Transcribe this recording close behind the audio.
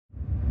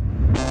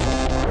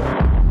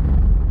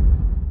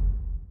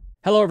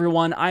Hello,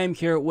 everyone. I am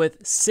here with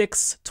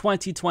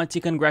 2020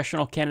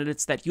 congressional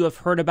candidates that you have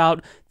heard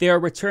about. They are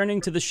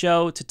returning to the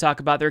show to talk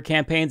about their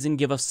campaigns and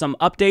give us some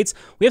updates.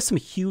 We have some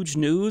huge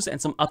news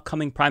and some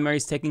upcoming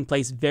primaries taking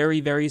place very,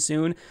 very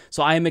soon,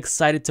 so I am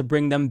excited to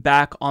bring them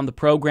back on the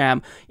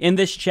program. In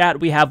this chat,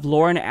 we have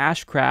Lauren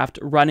Ashcraft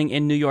running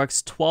in New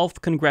York's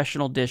 12th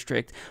congressional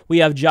district. We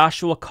have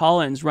Joshua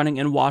Collins running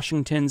in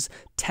Washington's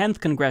 10th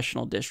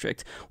congressional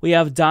district. We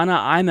have Donna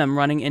Imam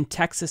running in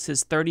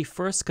Texas's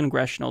 31st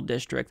congressional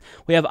district.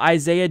 We have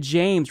Isaiah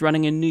James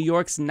running in New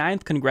York's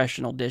 9th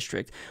congressional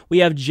district. We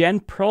have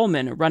Jen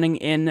Perlman running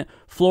in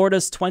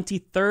Florida's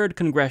 23rd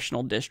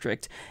congressional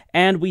district.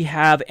 And we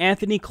have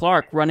Anthony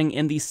Clark running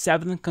in the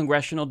 7th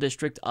congressional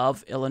district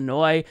of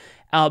Illinois.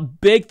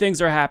 Big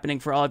things are happening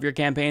for all of your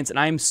campaigns, and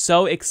I am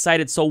so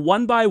excited. So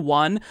one by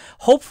one,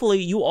 hopefully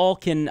you all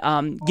can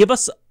give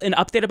us an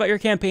update about your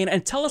campaign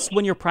and tell us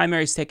when your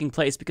primary is taking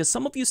place, because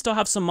some of you still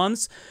have some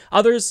months,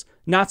 others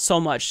not so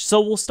much. So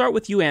we'll start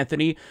with you,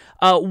 Anthony.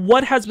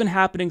 What has been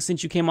happening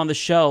since you came on the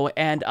show?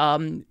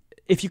 And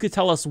if you could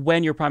tell us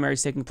when your primary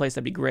is taking place,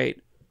 that'd be great.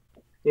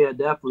 Yeah,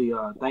 definitely.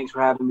 Thanks for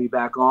having me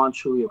back on.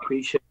 Truly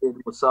appreciate it.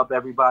 What's up,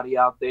 everybody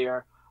out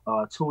there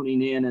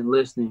tuning in and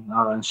listening?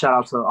 And shout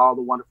out to all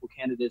the wonderful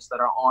candidates that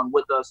are on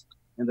with us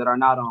and that are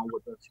not on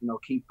with us. You know,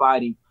 keep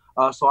fighting.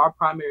 So our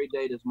primary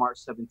date is March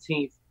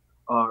 17th.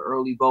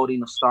 Early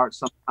voting will start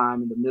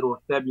sometime in the middle of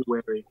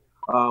February.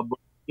 But,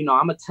 you know,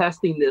 I'm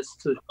attesting this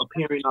to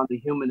appearing on the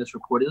Humanist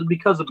Report. It was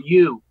because of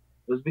you.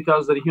 It was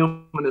because of the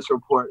Humanist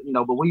Report, you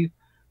know, but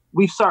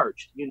we've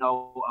surged, you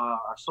know,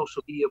 our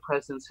social media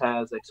presence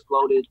has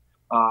exploded,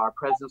 our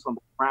presence on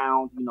the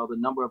ground, you know, the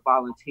number of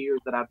volunteers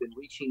that have been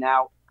reaching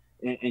out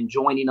and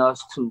joining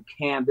us to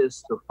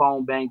canvass, the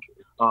phone bank,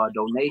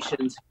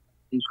 donations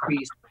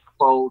increased.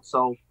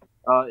 So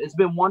it's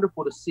been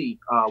wonderful to see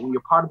when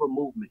you're part of a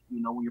movement,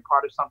 you know, when you're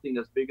part of something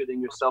that's bigger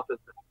than yourself as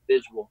an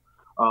individual,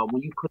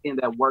 when you put in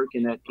that work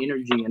and that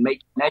energy and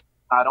make connections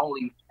not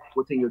only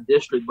within your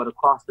district, but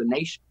across the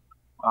nation.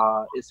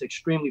 It's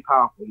extremely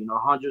powerful, you know,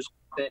 hundreds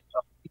of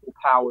people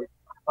powered.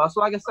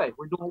 So like I say,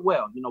 we're doing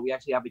well. You know, we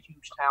actually have a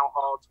huge town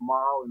hall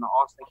tomorrow in the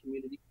Austin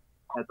community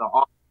at the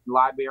Austin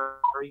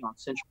Library on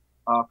Central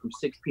from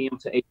 6 p.m.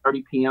 to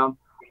 8:30 p.m.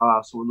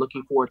 So we're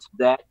looking forward to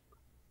that.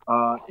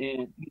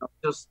 And, you know,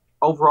 just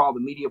overall, the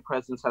media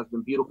presence has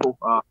been beautiful.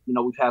 You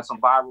know, we've had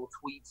some viral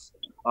tweets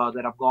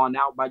that have gone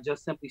out by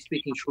just simply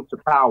speaking truth to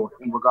power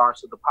in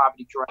regards to the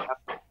poverty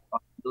draft,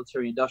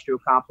 military-industrial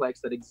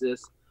complex that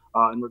exists.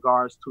 In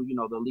regards to, you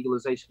know, the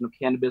legalization of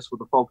cannabis with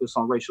a focus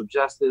on racial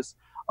justice,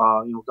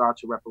 in regard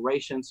to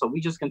reparations. So we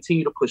just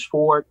continue to push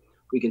forward.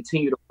 We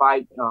continue to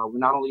fight. We're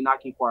not only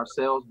knocking for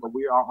ourselves, but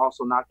we are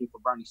also knocking for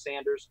Bernie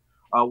Sanders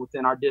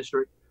within our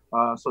district.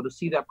 So to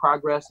see that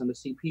progress and to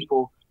see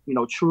people, you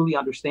know, truly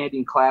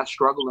understanding class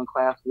struggle and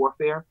class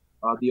warfare,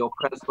 the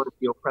oppressed versus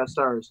the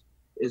oppressors,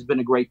 has been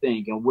a great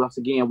thing. And once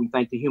again, we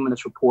thank the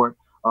Humanist Report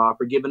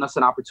for giving us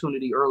an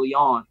opportunity early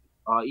on,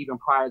 even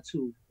prior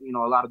to, you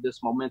know, a lot of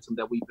this momentum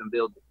that we've been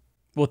building.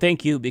 Well,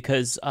 thank you,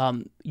 because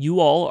you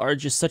all are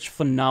just such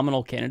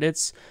phenomenal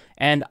candidates,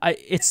 and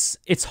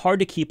it's hard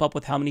to keep up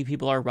with how many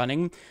people are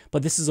running,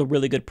 but this is a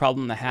really good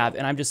problem to have,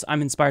 and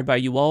I'm inspired by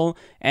you all,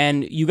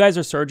 and you guys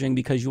are surging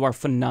because you are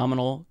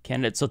phenomenal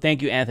candidates. So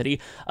thank you, Anthony.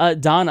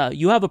 Donna,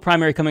 you have a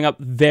primary coming up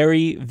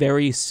very,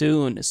 very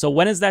soon. So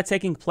when is that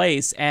taking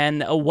place,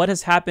 and what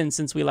has happened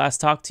since we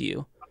last talked to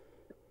you?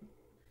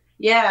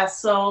 Yeah,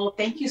 so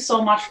thank you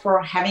so much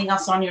for having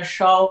us on your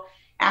show.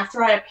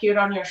 After I appeared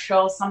on your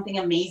show, something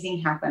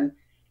amazing happened.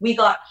 We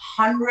got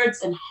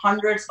hundreds and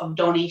hundreds of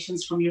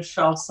donations from your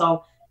show.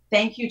 So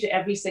thank you to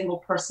every single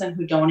person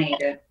who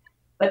donated.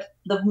 But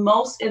the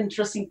most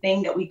interesting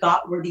thing that we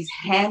got were these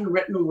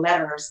handwritten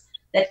letters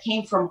that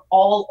came from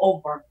all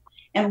over.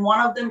 And one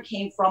of them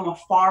came from a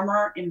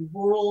farmer in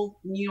rural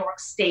New York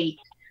State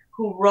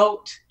who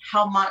wrote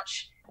how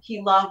much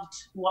he loved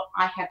what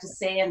I had to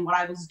say and what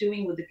I was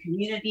doing with the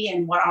community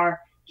and what our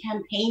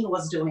campaign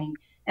was doing.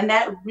 And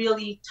that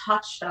really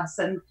touched us.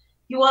 And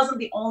he wasn't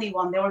the only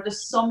one. There were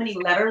just so many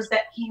letters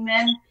that came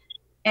in,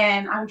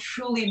 and I'm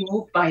truly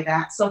moved by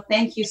that. So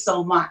thank you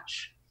so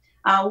much.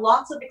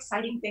 Lots of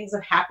exciting things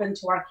have happened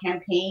to our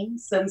campaign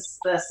since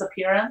this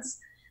appearance.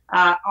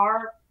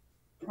 Our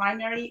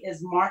primary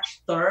is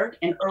March 3rd,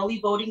 and early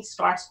voting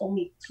starts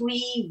only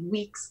 3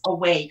 weeks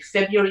away,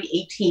 February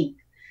 18th.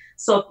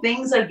 So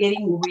things are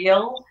getting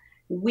real.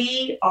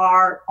 We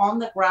are on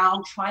the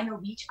ground trying to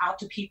reach out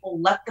to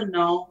people, let them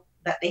know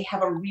that they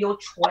have a real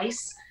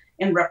choice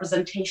in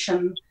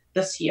representation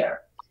this year.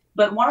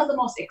 But one of the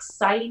most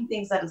exciting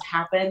things that has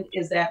happened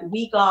is that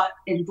we got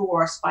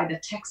endorsed by the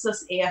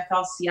Texas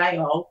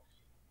AFL-CIO.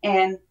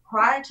 And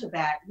prior to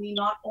that, we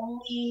not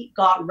only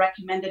got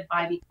recommended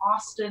by the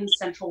Austin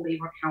Central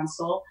Labor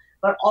Council,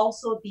 but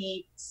also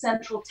the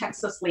Central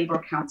Texas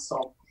Labor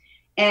Council.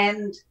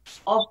 And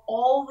of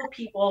all the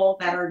people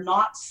that are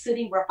not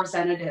sitting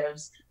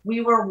representatives, we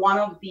were one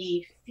of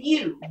the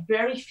few,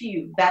 very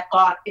few, that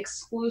got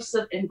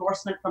exclusive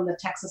endorsement from the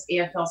Texas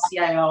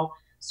AFL-CIO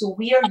So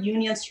we are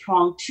union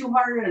strong.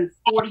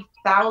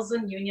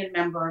 240,000 union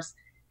members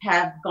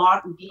have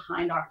gotten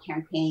behind our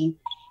campaign.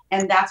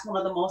 And that's one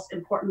of the most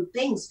important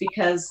things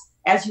because,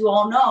 as you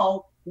all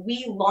know,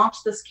 we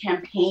launched this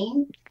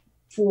campaign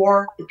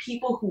for the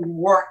people who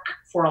work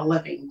for a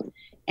living.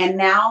 And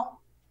now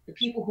the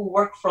people who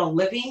work for a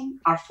living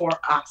are for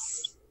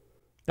us.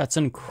 That's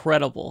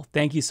incredible.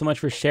 Thank you so much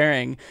for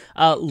sharing.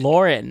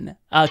 Lauren,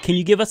 can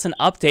you give us an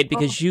update?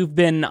 Because you've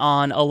been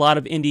on a lot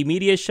of indie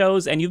media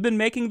shows and you've been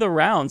making the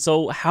round.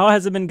 So how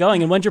has it been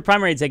going? And when's your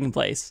primary taking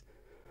place?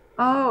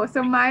 Oh,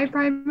 so my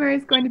primary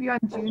is going to be on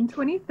June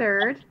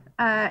 23rd.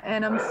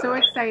 And I'm so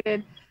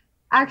excited.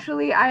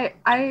 Actually,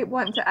 I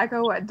want to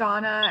echo what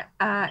Donna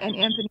and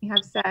Anthony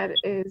have said,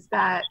 is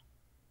that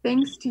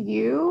thanks to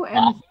you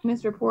and the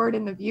Humanist Report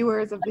and the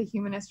viewers of the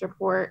Humanist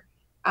Report,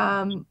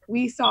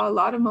 we saw a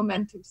lot of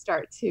momentum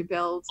start to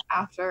build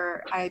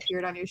after I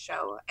appeared on your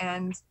show.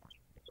 And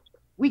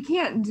we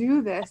can't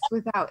do this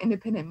without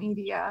independent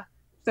media.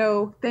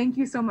 So thank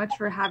you so much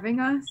for having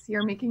us.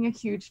 You're making a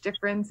huge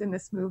difference in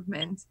this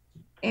movement.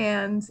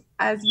 And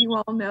as you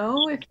all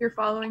know, if you're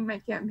following my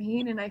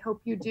campaign, and I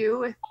hope you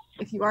do,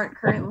 if you aren't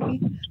currently,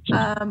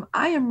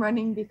 I am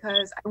running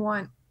because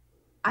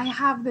I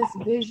have this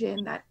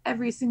vision that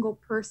every single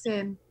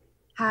person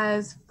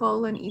has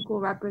full and equal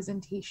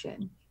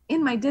representation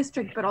in my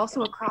district, but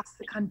also across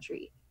the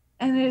country.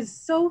 And it is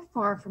so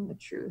far from the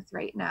truth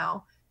right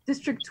now.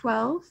 District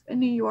 12 in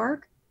New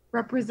York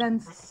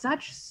represents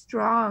such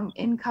strong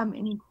income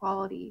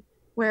inequality,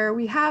 where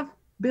we have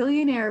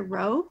billionaire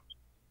row,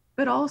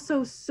 but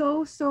also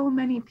so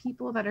many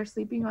people that are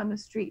sleeping on the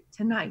street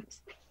tonight.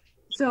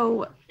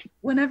 So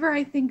whenever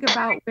I think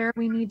about where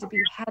we need to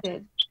be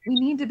headed, we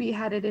need to be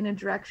headed in a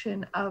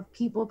direction of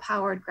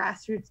people-powered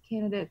grassroots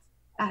candidates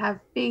that have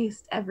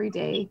faced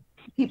everyday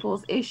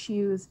people's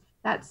issues,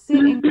 that sit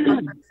in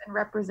Congress and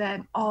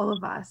represent all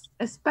of us,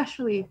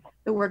 especially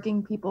the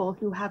working people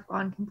who have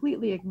gone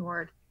completely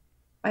ignored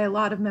by a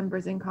lot of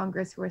members in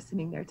Congress who are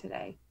sitting there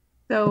today.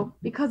 So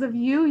because of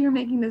you, you're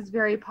making this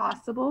very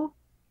possible.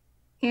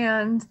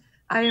 And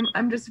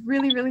I'm just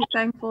really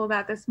thankful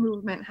that this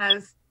movement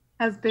has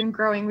been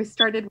growing. We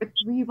started with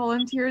 3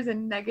 volunteers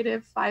and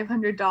negative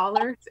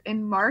 $500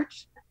 in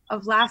March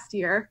of last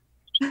year.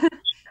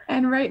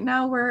 And right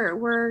now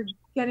we're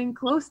getting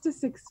close to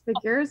 6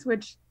 figures,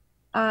 which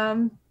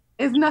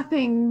is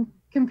nothing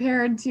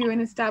compared to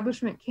an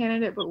establishment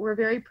candidate, but we're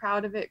very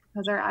proud of it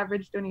because our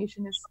average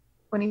donation is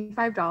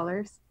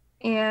 $25.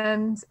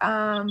 And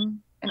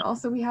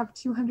also we have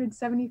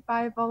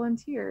 275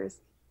 volunteers.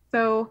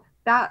 So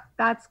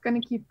that's going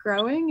to keep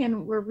growing,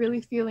 and we're really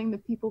feeling the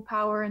people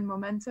power and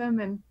momentum,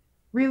 and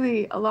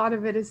really a lot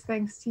of it is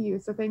thanks to you.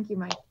 So thank you,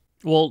 Mike.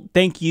 Well,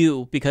 thank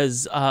you,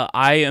 because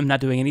I am not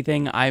doing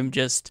anything. I'm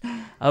just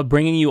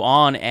bringing you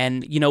on,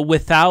 and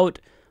without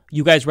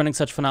you guys running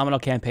such phenomenal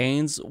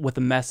campaigns with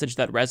a message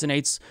that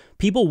resonates,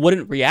 people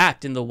wouldn't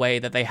react in the way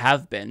that they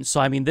have been. So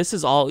I mean, this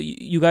is all,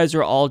 you guys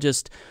are all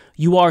just,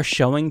 you are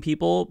showing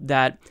people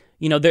that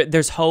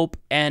there's hope.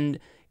 And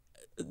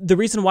the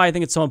reason why I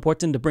think it's so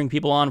important to bring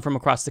people on from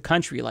across the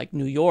country, like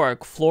New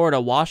York,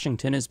 Florida,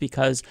 Washington, is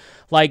because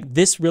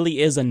this really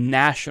is a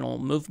national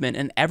movement,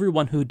 and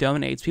everyone who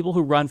donates, people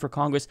who run for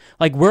Congress,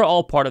 we're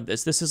all part of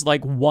this. This is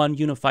one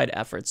unified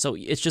effort. So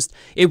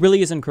it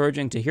really is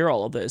encouraging to hear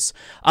all of this.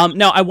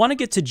 Now I want to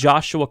get to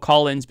Joshua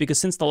Collins, because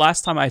since the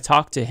last time I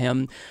talked to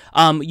him,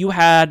 you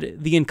had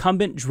the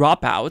incumbent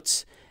drop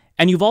out,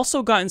 and you've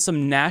also gotten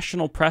some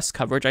national press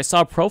coverage. I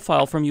saw a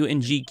profile from you in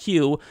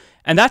GQ,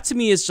 and that to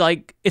me is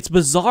it's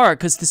bizarre,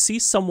 because to see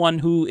someone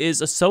who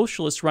is a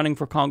socialist running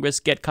for Congress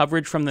get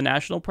coverage from the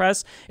national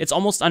press, it's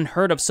almost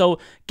unheard of. So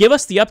give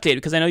us the update,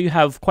 because I know you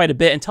have quite a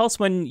bit, and tell us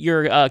when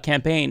your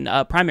campaign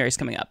primary is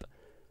coming up.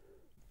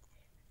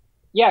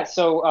 Yeah,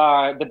 so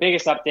the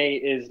biggest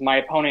update is my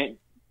opponent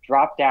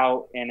dropped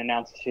out and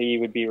announced he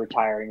would be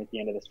retiring at the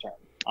end of this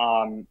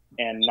term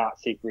and not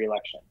seek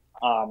re-election.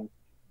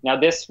 Now,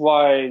 this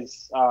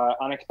was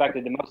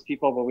unexpected to most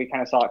people, but we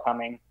kind of saw it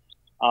coming.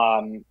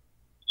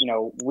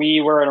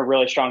 We were in a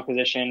really strong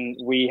position.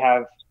 We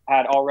have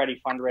had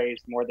already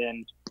fundraised more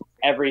than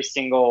every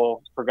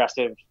single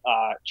progressive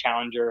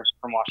challenger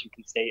from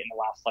Washington State in the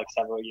last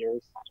several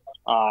years.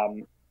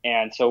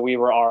 And so we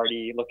were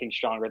already looking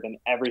stronger than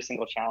every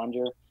single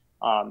challenger.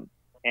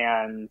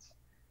 And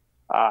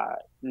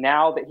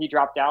now that he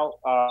dropped out,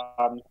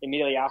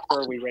 immediately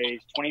after, we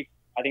raised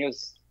I think it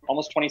was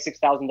almost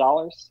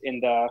 $26,000 in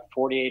the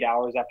 48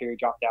 hours after he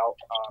dropped out.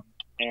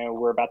 And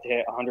we're about to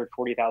hit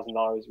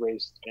 $140,000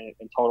 raised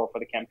in total for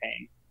the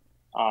campaign.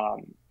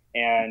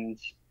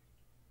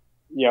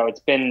 It's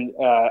been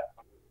a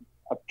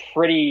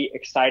pretty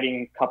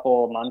exciting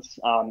couple of months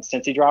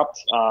since he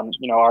dropped.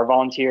 Our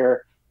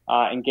volunteer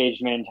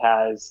engagement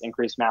has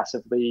increased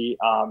massively.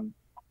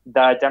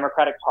 The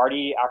Democratic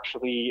Party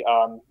actually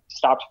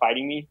stopped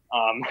fighting me.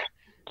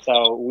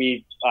 So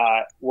we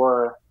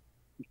were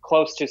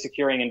close to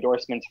securing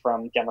endorsements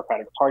from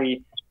Democratic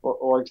Party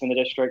orgs in the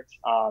district,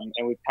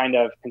 and we've kind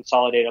of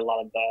consolidated a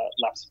lot of the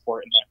left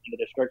support in the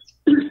district.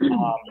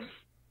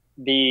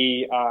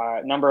 the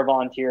number of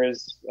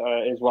volunteers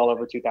is well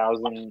over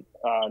 2,000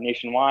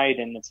 nationwide,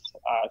 and it's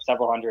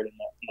several hundred in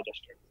the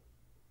district.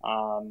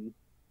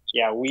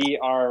 Yeah, we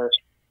are,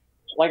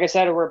 like I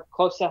said, we're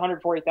close to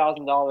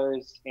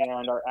 $140,000,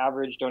 and our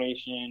average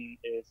donation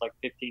is like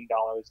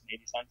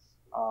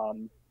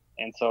 $15.80.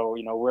 And so,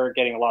 you know, we're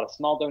getting a lot of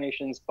small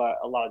donations, but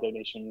a lot of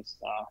donations,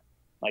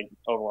 like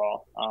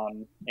overall.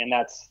 And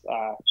that's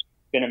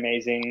been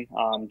amazing.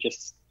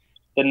 Just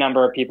the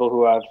number of people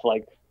who have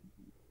like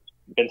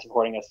been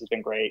supporting us has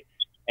been great.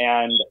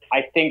 And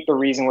I think the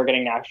reason we're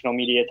getting national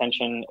media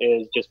attention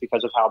is just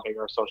because of how big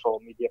our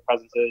social media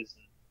presence is.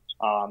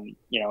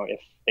 You know, if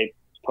they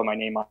put my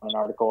name on an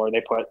article or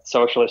they put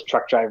socialist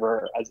truck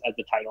driver as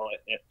the title,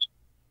 it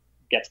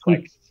gets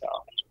clicks. So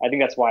I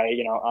think that's why,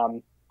 you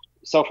know,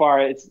 so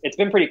far it's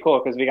been pretty cool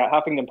because we got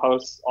Huffington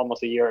Post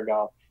almost a year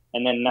ago.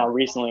 And then now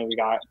recently we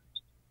got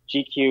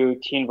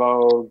GQ, Teen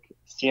Vogue,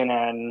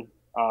 CNN,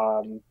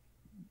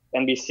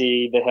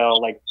 NBC, The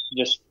Hill, like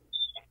just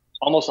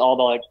almost all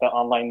the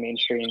online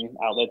mainstream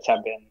outlets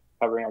have been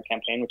covering our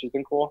campaign, which has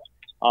been cool.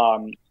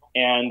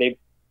 And they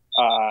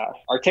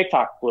our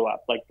TikTok blew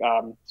up. Like,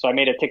 so I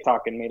made a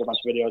TikTok and made a bunch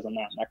of videos on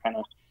that. And that kind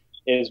of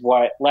is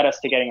what led us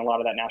to getting a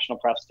lot of that national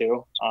press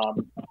too.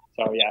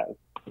 So yeah.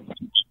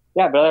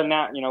 But other than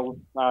that, you know,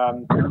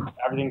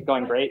 everything's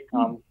going great.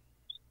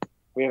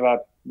 We have a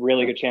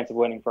really good chance of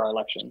winning for our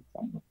election.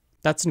 So.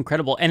 That's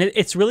incredible. And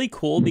it's really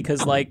cool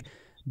because like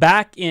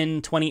back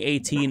in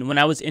 2018, when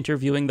I was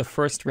interviewing the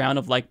first round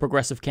of like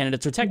progressive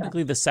candidates, or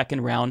technically the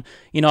second round,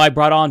 you know, I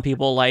brought on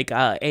people like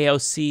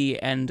AOC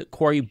and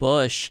Cori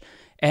Bush.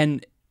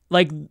 And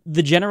like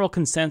the general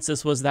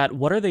consensus was that,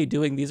 what are they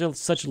doing? These are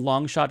such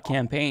long shot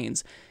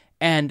campaigns.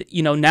 And,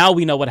 you know, now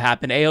we know what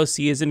happened.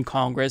 AOC is in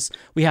Congress.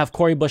 We have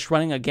Cori Bush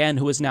running again,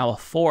 who is now a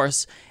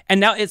force. And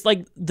now it's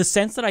like the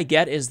sense that I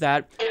get is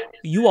that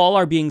you all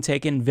are being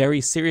taken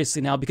very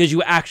seriously now because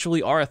you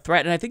actually are a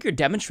threat. And I think you're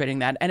demonstrating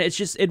that. And it's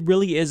just, it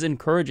really is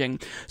encouraging.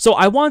 So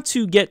I want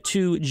to get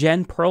to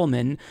Jen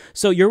Perlman.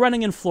 So you're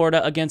running in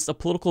Florida against a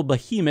political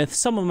behemoth.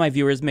 Some of my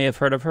viewers may have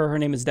heard of her. Her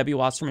name is Debbie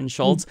Wasserman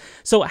Schultz.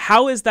 So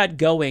how is that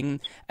going?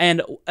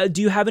 And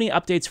do you have any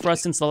updates for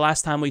us since the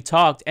last time we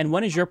talked? And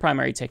when is your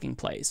primary taking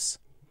place?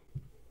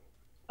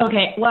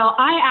 Okay, well,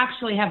 I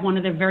actually have one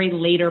of the very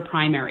later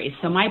primaries.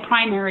 So my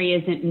primary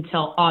isn't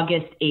until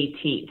August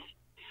 18th.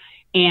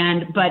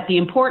 But the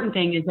important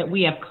thing is that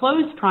we have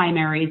closed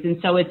primaries. And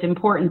so it's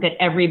important that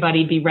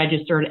everybody be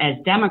registered as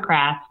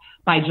Democrats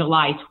by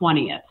July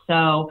 20th.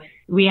 So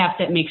we have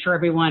to make sure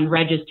everyone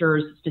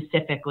registers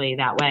specifically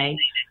that way.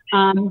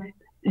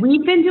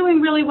 We've been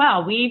doing really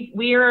well.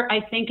 We're,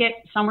 I think, at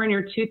somewhere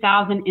near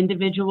 2,000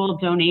 individual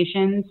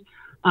donations.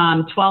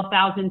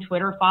 12,000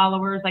 Twitter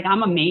followers. Like,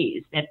 I'm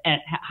amazed at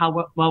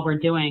how well we're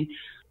doing.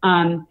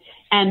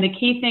 And the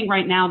key thing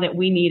right now that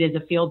we need is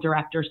a field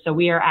director. So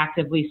we are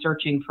actively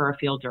searching for a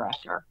field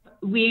director.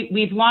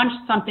 We've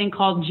launched something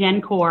called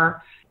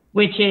GenCore,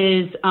 which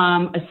is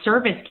a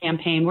service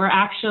campaign. We're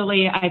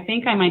actually, I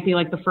think I might be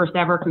like the first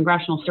ever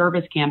congressional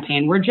service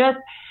campaign. We're just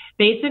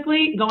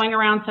basically going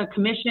around to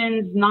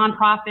commissions,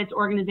 nonprofits,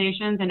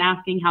 organizations, and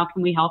asking, how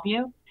can we help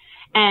you?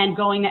 And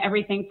going to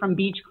everything from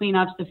beach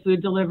cleanups to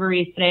food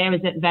deliveries. Today I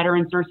was at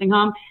Veterans Nursing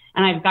Home,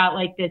 and I've got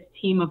like this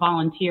team of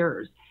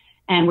volunteers,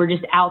 and we're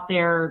just out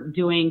there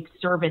doing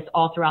service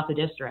all throughout the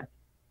district.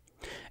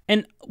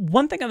 And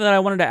one thing that I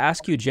wanted to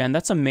ask you, Jen,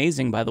 that's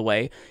amazing, by the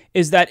way,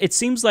 is that it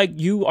seems like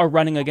you are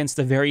running against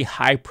a very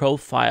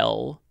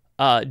high-profile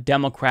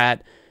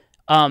Democrat.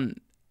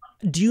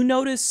 Do you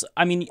notice,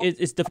 I mean,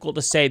 it's difficult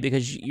to say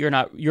because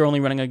you're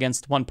only running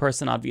against one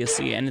person,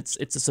 obviously, and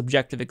it's a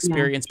subjective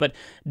experience, but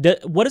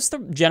what is the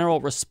general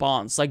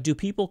response? Like, do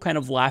people kind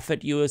of laugh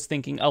at you as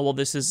thinking, oh, well,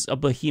 this is a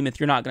behemoth,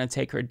 you're not going to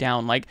take her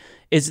down? Like,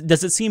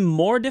 does it seem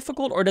more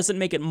difficult, or does it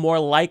make it more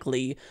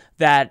likely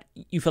that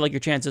you feel like your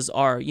chances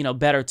are, you know,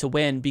 better to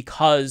win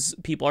because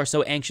people are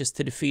so anxious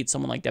to defeat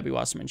someone like Debbie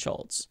Wasserman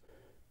Schultz?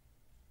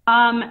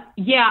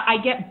 Yeah, I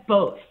get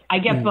both.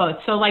 Both.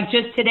 So like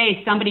just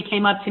today, somebody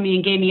came up to me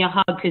and gave me a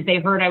hug because they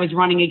heard I was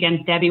running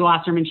against Debbie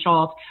Wasserman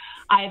Schultz.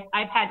 I've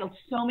had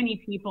so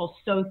many people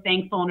so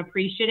thankful and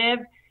appreciative.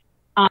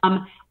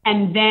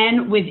 And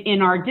then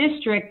within our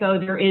district, though,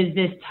 there is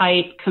this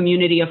tight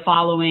community of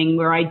following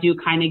where I do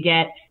kind of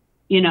get,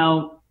 you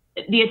know,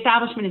 the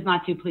establishment is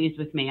not too pleased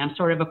with me. I'm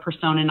sort of a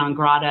persona non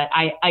grata.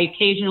 I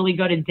occasionally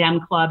go to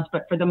Dem clubs,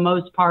 but for the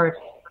most part,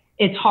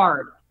 it's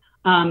hard.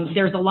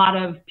 There's a lot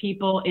of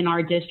people in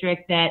our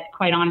district that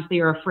quite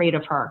honestly are afraid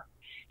of her.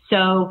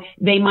 So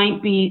they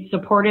might be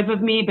supportive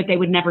of me, but they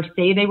would never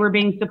say they were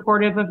being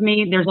supportive of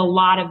me. There's a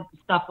lot of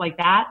stuff like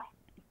that.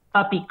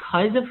 But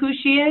because of who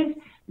she is,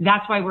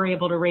 that's why we're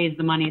able to raise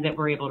the money that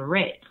we're able to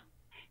raise.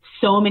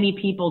 So many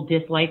people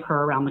dislike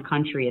her around the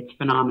country. It's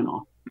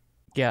phenomenal.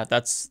 Yeah,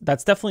 that's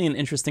definitely an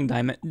interesting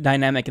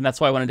dynamic, and that's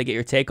why I wanted to get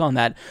your take on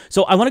that.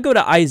 So I want to go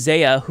to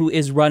Isaiah, who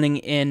is running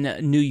in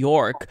New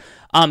York.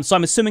 So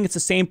I'm assuming it's the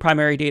same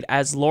primary date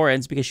as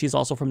Lauren's because she's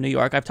also from New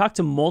York. I've talked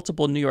to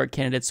multiple New York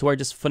candidates who are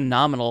just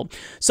phenomenal.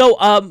 So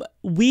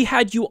we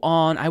had you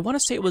on, I want to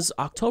say it was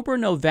October,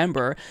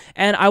 November,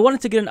 and I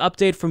wanted to get an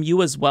update from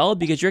you as well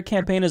because your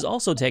campaign has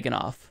also taken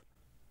off.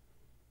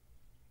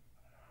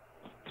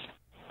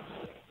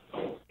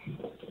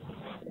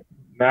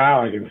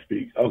 Now I can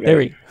speak. Okay. There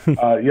we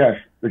go. Yes,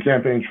 the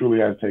campaign truly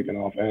has taken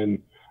off. And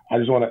I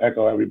just want to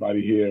echo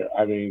everybody here.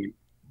 I mean,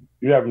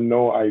 you have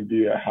no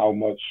idea how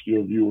much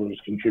your viewers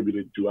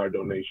contributed to our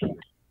donations.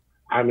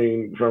 I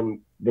mean, from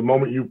the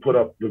moment you put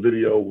up the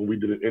video when we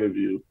did an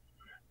interview,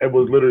 it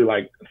was literally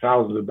like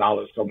thousands of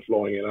dollars come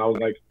flowing in. I was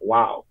like,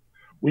 wow.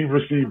 We've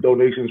received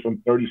donations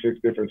from 36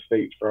 different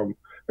states, from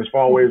as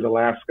far away as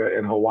Alaska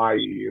and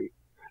Hawaii.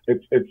 And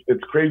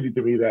it's crazy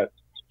to me that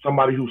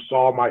somebody who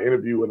saw my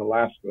interview in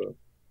Alaska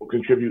will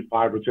contribute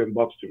 $5 or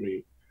 $10 to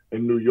me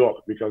in New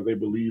York because they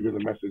believe in the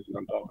message that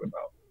I'm talking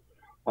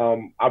about.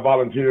 Our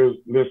volunteers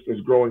list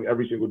is growing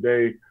every single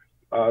day.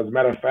 As a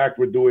matter of fact,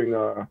 we're doing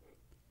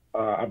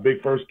a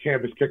big first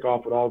campus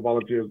kickoff with all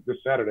volunteers this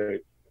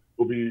Saturday.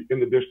 We'll be in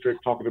the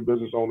district talking to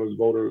business owners,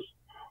 voters,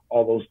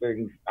 all those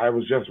things. I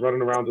was just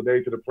running around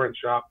today to the print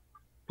shop,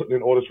 putting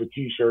in orders for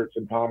T-shirts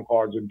and palm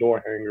cards and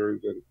door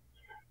hangers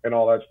and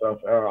all that stuff.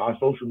 Our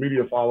social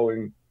media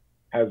following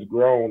has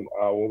grown.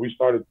 When we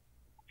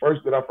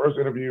did our first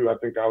interview, I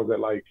think I was at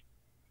like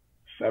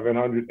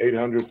 700,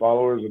 800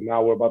 followers, and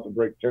now we're about to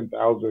break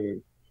 10,000.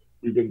 And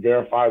we've been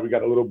verified. We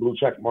got a little blue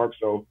check mark.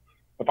 So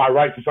if I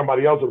write to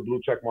somebody else with a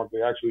blue check mark,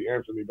 they actually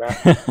answer me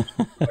back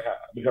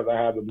because I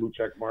have the blue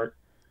check mark.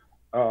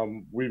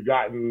 We've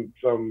gotten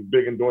some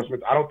big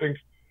endorsements.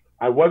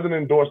 I wasn't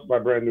endorsed by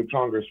Brand New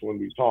Congress when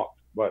we talked,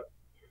 but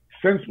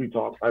since we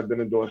talked, I've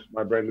been endorsed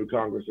by Brand New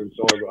Congress and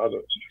so have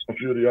a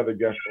few of the other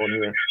guests on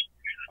here.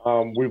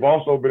 We've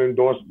also been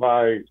endorsed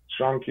by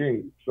Sean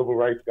King, civil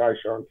rights guy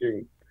Sean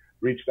King,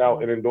 reached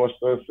out and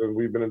endorsed us, and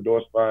we've been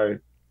endorsed by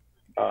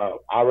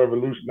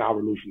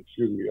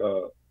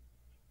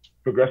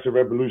Progressive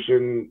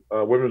Revolution,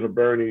 Women's of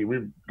Bernie.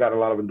 We've got a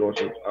lot of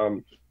endorsements.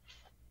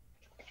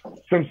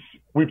 Since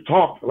we've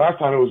talked, last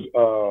time it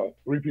was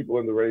 3 people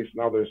in the race,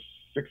 now there's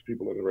 6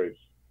 people in the race.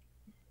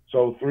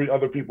 So 3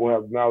 other people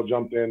have now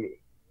jumped in.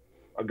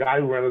 A guy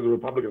who ran as a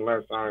Republican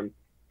last time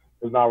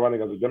is now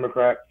running as a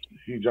Democrat.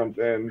 He jumped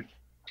in.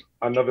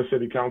 Another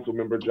city council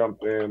member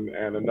jumped in,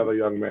 and another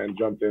young man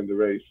jumped in the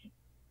race.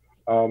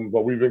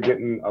 But we've been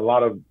getting a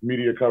lot of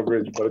media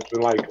coverage, but it's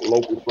been like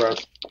local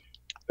press.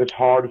 It's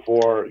hard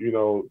for,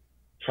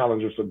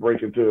 challengers to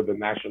break into the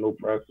national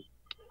press.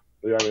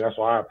 I mean, that's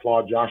why I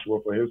applaud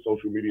Joshua for his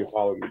social media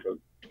following, because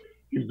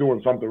he's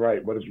doing something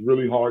right. But it's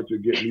really hard to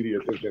get media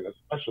attention,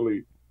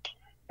 especially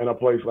in a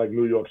place like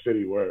New York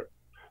City where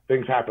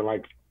things happen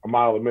like a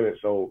mile a minute.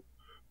 So,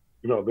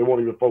 they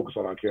won't even focus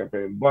on our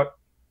campaign. But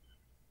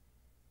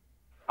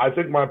I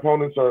think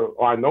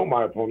I know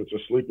my opponents are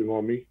sleeping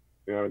on me.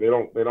 They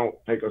don't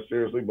take us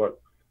seriously, but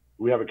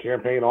we have a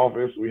campaign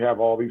office. We have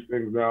all these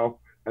things now.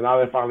 And now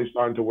they're finally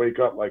starting to wake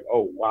up like,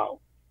 oh, wow,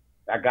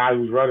 that guy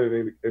who's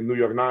running in New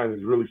York 9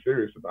 is really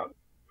serious about it.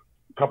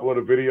 A couple of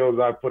the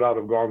videos I put out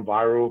have gone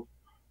viral.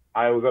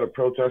 I was at a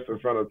protest in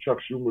front of Chuck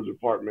Schumer's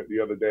apartment the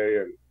other day,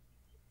 and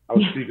I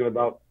was speaking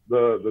about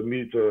the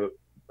need to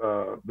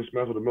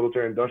dismantle the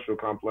military-industrial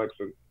complex,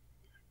 and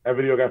that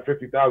video got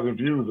 50,000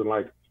 views in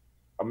like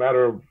a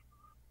matter of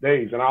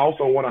days. And I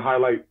also want to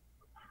highlight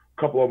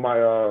a couple of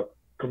my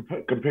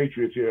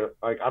compatriots here.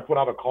 Like, I put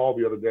out a call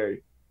the other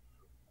day,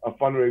 a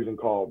fundraising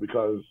call,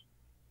 because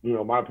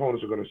my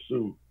opponents are going to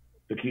sue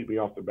to keep me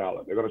off the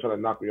ballot. They're going to try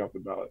to knock me off the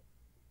ballot.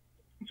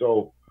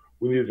 So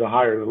we needed to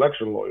hire an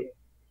election lawyer.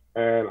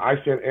 And I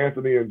sent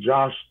Anthony and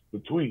Josh the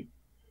tweet,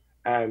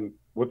 and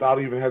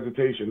without even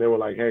hesitation, they were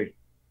like, hey,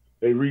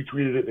 they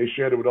retweeted it, they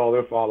shared it with all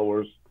their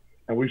followers,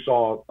 and we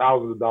saw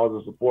thousands of dollars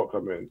of support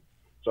come in.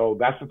 So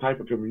that's the type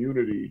of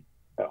community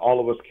that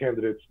all of us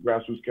candidates,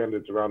 grassroots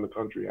candidates around the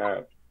country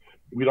have.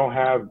 We don't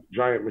have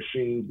giant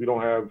machines. We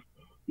don't have,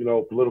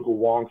 political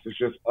wonks. It's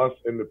just us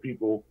and the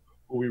people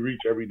who we reach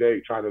every day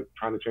trying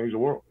to change the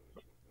world.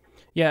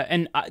 Yeah,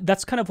 and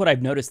that's kind of what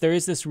I've noticed. There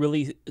is this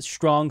really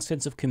strong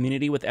sense of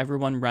community with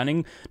everyone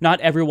running. Not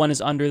everyone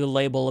is under the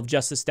label of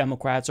Justice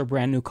Democrats or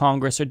Brand New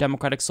Congress or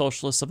Democratic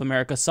Socialists of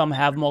America. Some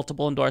have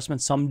multiple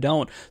endorsements, some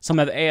don't. Some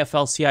have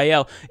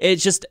AFL-CIO.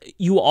 It's just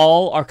you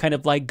all are kind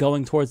of like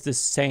going towards this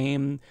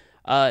same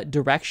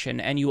direction,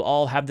 and you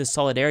all have this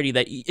solidarity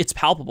that it's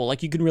palpable.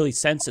 Like, you can really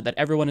sense it, that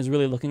everyone is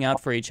really looking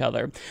out for each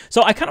other.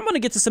 So I kind of want to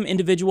get to some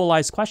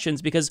individualized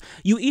questions, because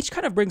you each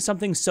kind of bring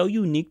something so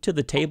unique to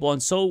the table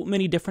and so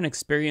many different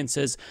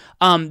experiences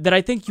that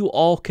I think you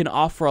all can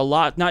offer a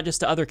lot, not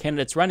just to other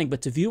candidates running,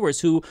 but to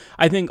viewers who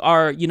I think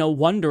are,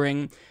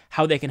 wondering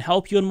how they can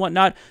help you and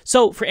whatnot.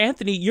 So for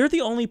Anthony, you're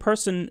the only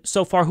person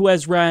so far who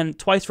has ran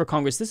twice for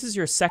Congress. This is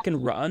your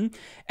second run.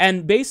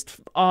 And based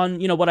on,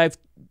 what I've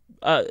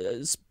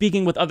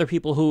speaking with other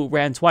people who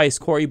ran twice,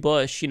 Cori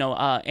Bush,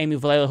 Amy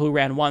Villela, who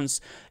ran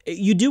once,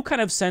 you do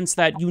kind of sense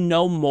that you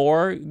know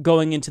more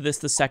going into this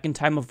the second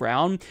time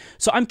around.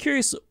 So I'm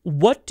curious,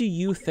 what do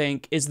you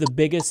think is the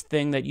biggest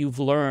thing that you've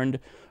learned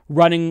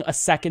running a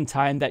second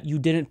time that you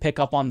didn't pick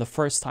up on the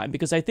first time?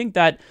 Because I think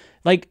that,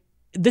 like,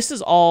 this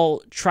is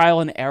all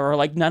trial and error.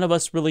 Like, none of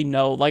us really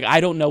know. Like, I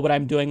don't know what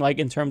I'm doing, like,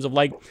 in terms of,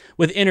 like,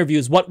 with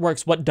interviews, what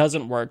works, what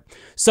doesn't work.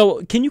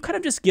 So can you kind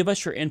of just give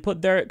us your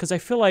input there? Because I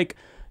feel like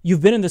you've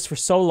been in this for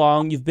so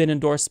long. You've been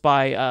endorsed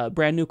by a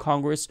brand new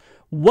Congress.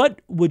 What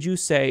would you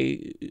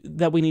say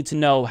that we need to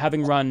know,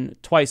 having run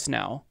twice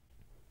now?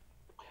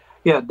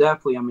 Yeah,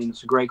 definitely. I mean,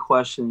 it's a great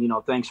question.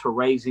 Thanks for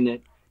raising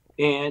it.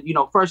 And,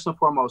 first and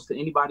foremost, to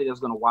anybody that's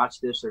going to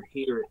watch this or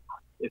hear it,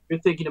 if you're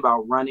thinking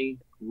about running,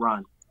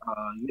 run.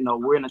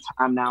 We're in a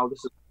time now, this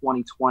is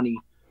 2020.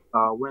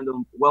 We're in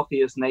the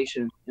wealthiest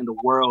nation in the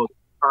world.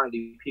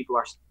 Currently, people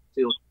are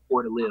still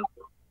poor to live.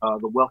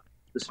 The wealth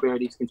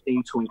disparities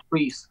continue to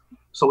increase.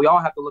 So we all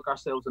have to look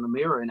ourselves in the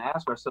mirror and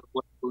ask ourselves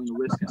what's willing to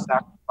risk and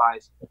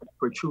sacrifice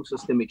for true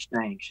systemic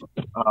change.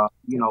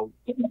 We're not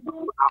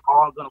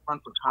all going to run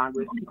for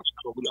Congress,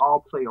 but we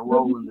all play a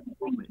role in this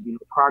movement.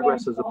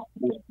 Progress is a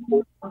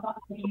movement.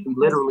 We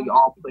literally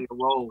all play a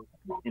role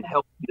in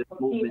helping this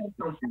movement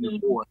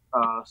move forward.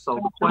 So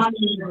the question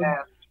you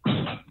asked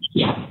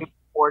is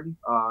important.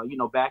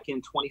 Back in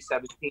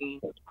 2017,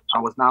 I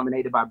was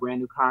nominated by brand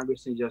new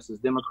Congressman, just as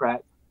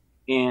Democrat.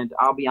 And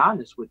I'll be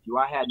honest with you,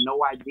 I had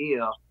no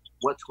idea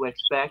what to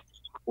expect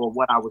or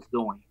what I was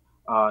doing.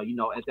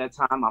 At that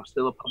time, I'm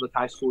still a public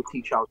high school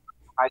teacher. I was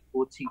a high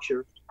school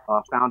teacher,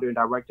 founder and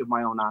director of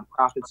my own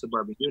nonprofit,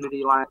 Suburban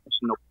Unity Alliance.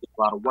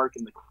 A lot of work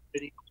in the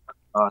community.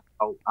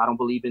 I don't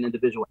believe in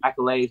individual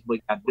accolades, but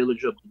got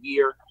Villager of the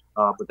Year,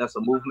 but that's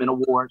a movement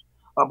award.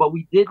 But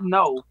we didn't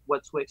know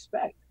what to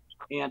expect.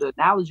 And the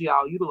analogy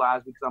I'll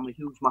utilize, because I'm a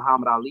huge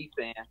Muhammad Ali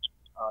fan,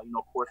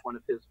 of course, one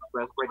of his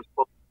greatest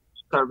quotes,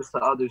 service to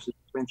others is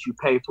the rent you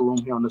pay for room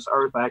here on this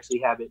earth. I actually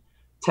have it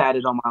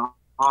tatted on my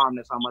arm.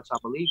 That's how much I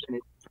believe in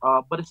it.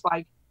 But it's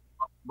like,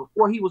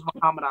 before he was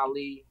Muhammad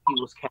Ali, he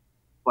was Cassius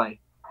Clay.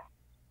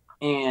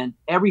 And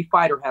every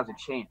fighter has a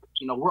chance.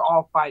 We're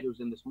all fighters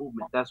in this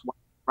movement. That's why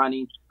we're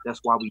running. That's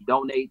why we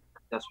donate.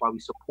 That's why we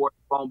support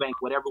the phone bank,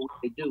 whatever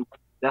they do.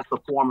 That's the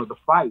form of the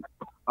fight.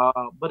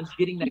 But it's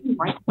getting that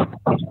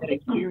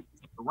experience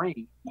in the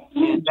ring.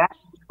 And that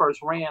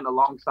first ran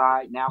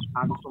alongside now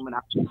Congresswoman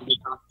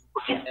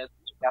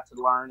got to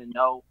learn and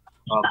know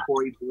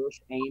Cori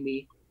Bush,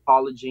 Amy,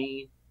 Paula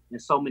Jean,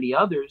 and so many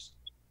others.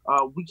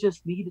 We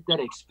just needed that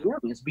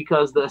experience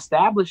because the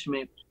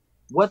establishment,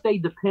 what they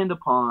depend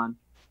upon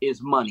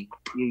is money.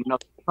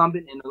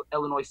 Incumbent in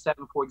Illinois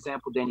 7, for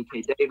example, Danny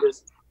K.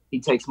 Davis, he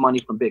takes money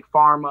from Big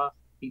Pharma.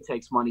 He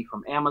takes money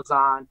from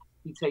Amazon.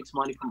 He takes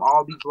money from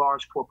all these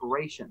large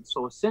corporations.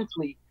 So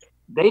essentially,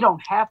 they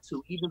don't have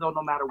to, even though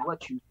no matter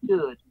what you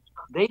should,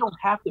 they don't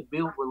have to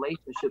build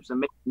relationships and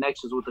make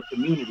connections with the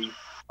community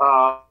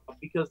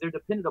because they're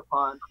dependent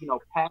upon,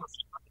 PACs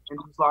and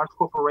these large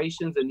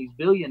corporations and these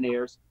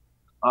billionaires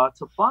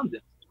to fund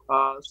them.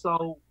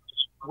 So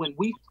when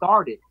we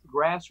started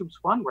grassroots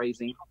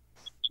fundraising,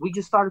 we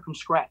just started from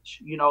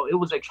scratch. It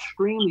was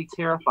extremely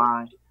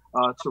terrifying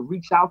to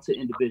reach out to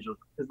individuals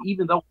because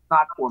even though it's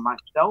not for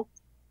myself,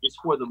 it's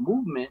for the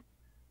movement.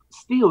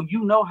 Still,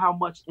 how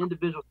much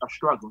individuals are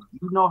struggling.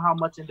 How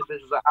much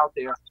individuals are out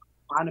there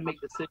trying to make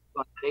decisions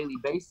on a daily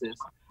basis,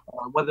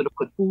 whether to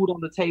put food on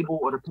the table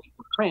or to pay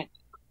for rent.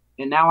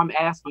 And now I'm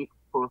asking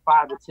for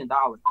 $5 or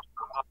 $10.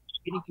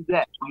 Getting to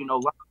that,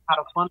 learning how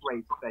to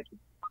fundraise effectively,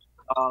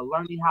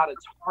 learning how to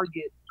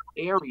target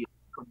areas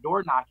for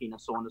door knocking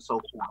and so on and so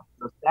forth.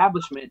 The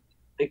establishment,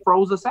 they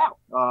froze us out.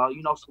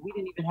 So we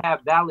didn't even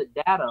have valid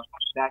data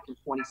back in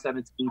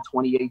 2017,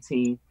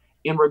 2018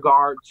 in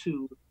regard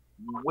to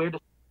where to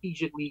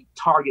strategically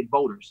target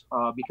voters,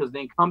 because the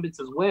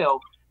incumbents as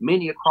well,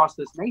 many across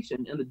this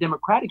nation in the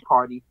Democratic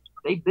Party,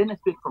 they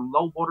benefit from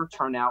low voter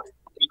turnout.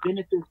 They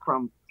benefit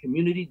from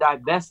community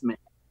divestment,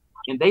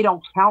 and they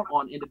don't count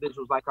on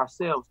individuals like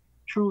ourselves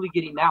truly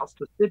getting out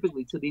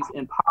specifically to these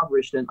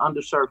impoverished and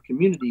underserved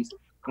communities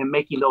and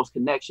making those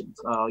connections.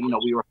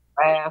 We were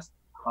harassed,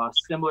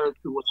 similar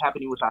to what's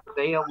happening with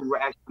Isaiah. We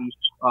were actually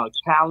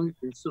challenged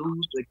and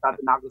sued. They tried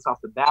to knock us off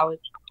the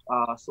ballot.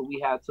 So we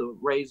had to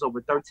raise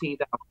over $13,000,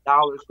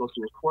 go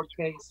through a court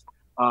case.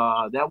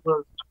 That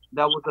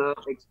was an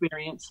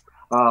experience.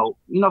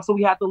 So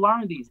we had to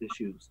learn these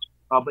issues.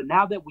 But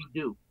now that we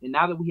do, and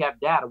now that we have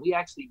data, we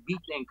actually beat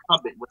the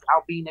incumbent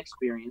without being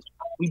experienced.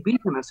 We beat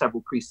him in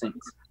several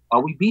precincts.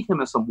 We beat him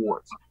in some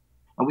wards,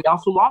 and we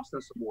also lost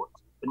in some wards.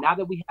 But now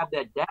that we have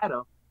that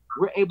data,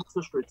 we're able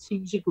to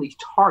strategically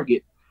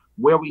target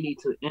where we need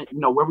to,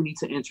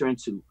 enter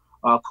into.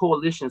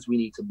 Coalitions we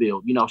need to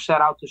build.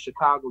 Shout out to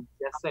Chicago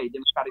DSA,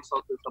 Democratic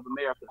Socialists of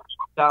America.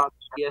 Shout out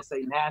to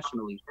DSA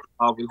nationally.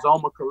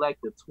 Rizoma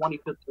Collective,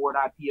 25th Ward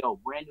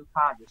IPO, Brand New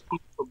Congress,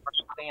 People for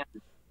Bernie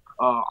Sanders,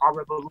 Our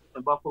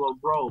Revolution, Buffalo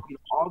Grove.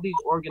 All these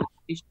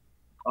organizations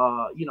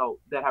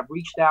that have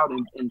reached out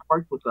and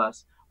worked with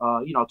us.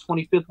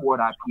 25th Ward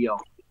IPO.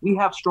 We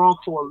have strong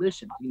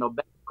coalitions.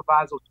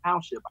 Proviso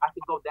Township. I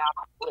could go down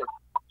the list.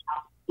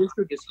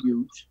 District is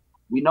huge.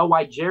 We know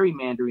why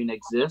gerrymandering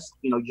exists.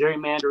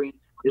 Gerrymandering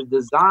is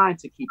designed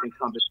to keep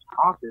incumbents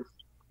in office.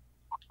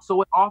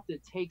 So it often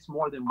takes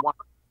more than one.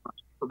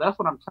 So that's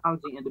what I'm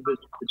challenging individuals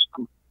to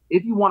do.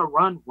 If you want to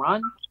run,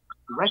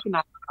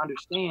 recognize and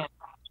understand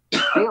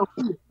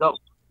AOC is dope.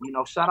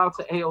 Shout out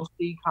to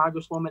AOC,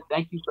 Congresswoman.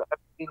 Thank you for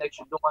everything that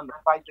you're doing, the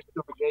fight that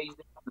you're engaged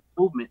in the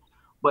movement.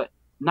 But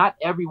not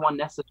everyone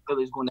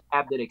necessarily is going to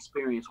have that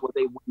experience where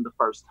they win the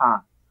first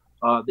time.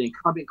 The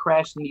incumbent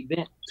crashed an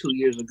event 2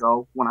 years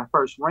ago when I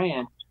first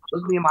ran,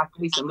 looked me in my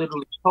face and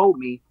literally told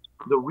me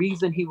the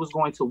reason he was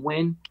going to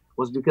win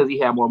was because he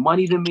had more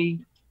money than me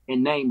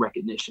and name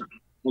recognition.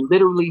 And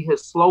literally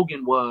his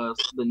slogan was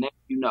the name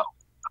you know.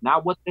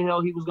 Not what the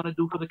hell he was going to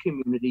do for the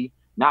community,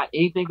 not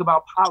anything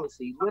about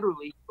policy.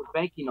 Literally was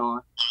banking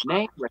on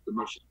name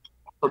recognition.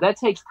 So that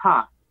takes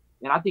time.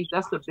 And I think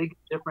that's the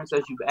biggest difference,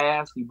 as you've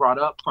asked, you brought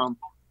up, from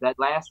that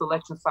last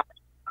election cycle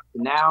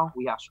to now.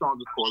 We have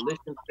stronger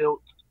coalitions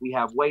built. We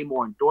have way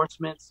more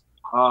endorsements.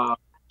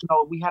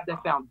 We have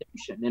that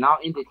foundation. And I'll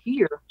end it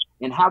here.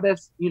 And how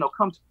that's,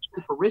 comes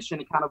to fruition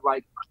and kind of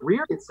like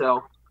reared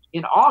itself.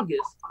 In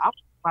August, I was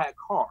by a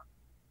car.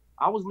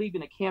 I was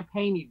leaving a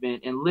campaign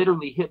event and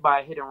literally hit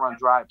by a hit-and-run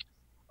driver.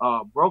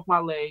 Broke my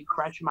leg,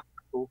 fractured my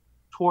ankle,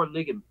 tore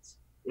ligaments.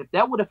 If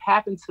that would have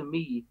happened to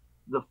me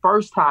the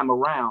first time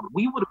around,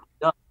 we would have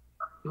done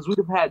it, because we'd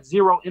have had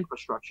zero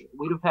infrastructure.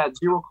 We'd have had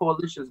zero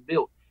coalitions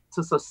built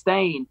to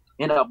sustain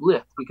and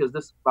uplift, because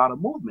this is about a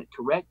movement,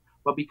 correct?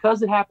 But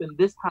because it happened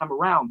this time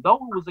around, though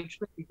it was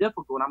extremely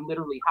difficult, I'm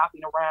literally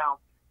hopping around,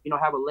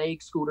 have a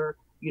leg scooter,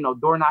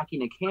 door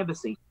knocking and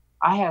canvassing.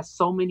 I have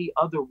so many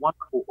other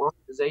wonderful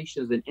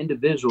organizations and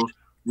individuals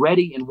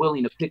ready and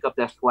willing to pick up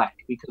that slack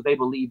because they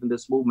believe in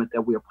this movement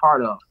that we're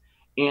part of.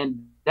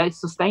 And that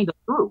sustained us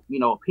through,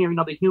 appearing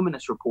on the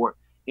Humanist Report.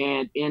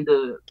 And in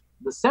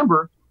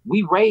December,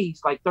 we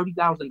raised like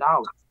 $30,000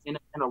 in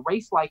a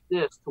race like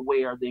this, to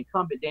where the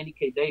incumbent Danny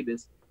K.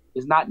 Davis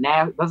is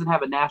doesn't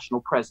have a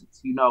national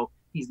presence.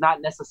 He's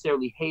not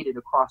necessarily hated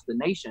across the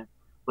nation,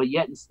 but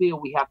yet and still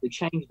we have to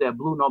change that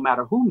blue no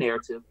matter who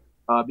narrative.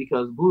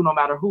 Because blue no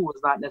matter who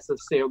is not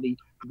necessarily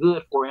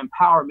good for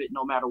empowerment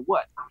no matter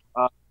what.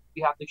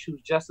 We have to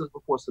choose justice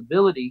before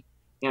civility,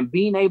 and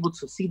being able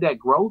to see that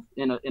growth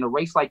in a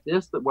race like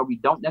this, where we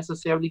don't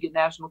necessarily get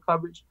national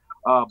coverage,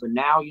 but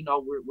now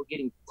we're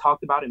getting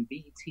talked about in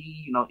BET.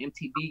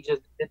 MTV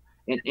just did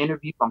an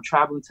interview. I'm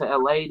traveling to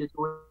LA to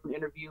do an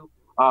interview.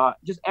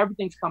 Just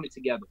everything's coming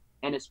together,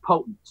 and it's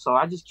potent. So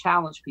I just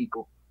challenge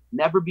people: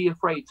 never be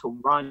afraid to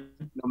run,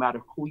 no matter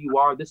who you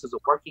are. This is a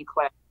working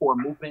class poor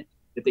movement.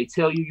 If they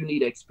tell you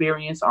need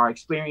experience, our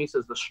experience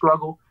is the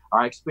struggle.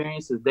 Our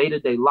experience is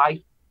day-to-day life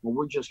when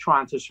we're just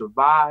trying to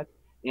survive.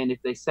 And if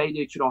they say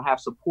that you don't have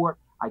support,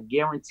 I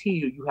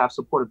guarantee you have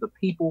support of the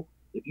people.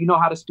 If you know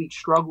how to speak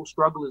struggle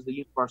is the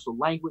universal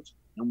language.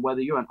 And whether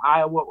you're in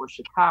Iowa or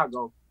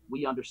Chicago,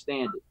 we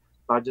understand it.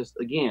 So I just,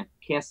 again,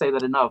 can't say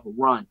that enough.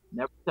 Run.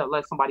 Never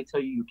let somebody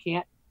tell you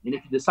can't. And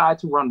if you decide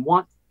to run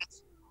once,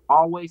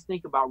 always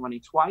think about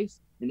running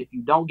twice. And if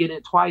you don't get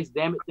it twice,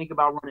 damn it, think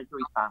about running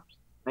 3 times.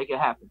 Make it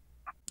happen.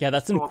 Yeah,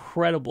 that's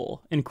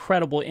incredible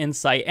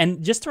insight.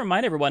 And just to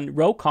remind everyone,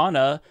 Ro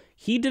Khanna,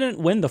 he didn't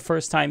win the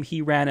first time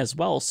he ran as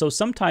well. So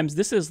sometimes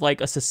this is like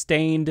a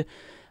sustained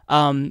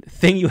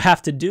thing you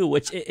have to do,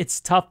 which it's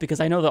tough because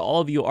I know that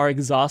all of you are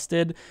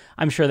exhausted.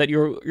 I'm sure that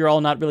you're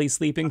all not really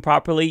sleeping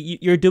properly.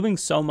 You're doing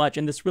so much,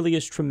 and this really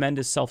is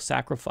tremendous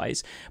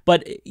self-sacrifice.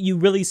 But you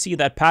really see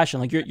that passion.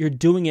 Like you're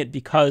doing it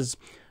because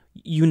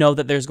you know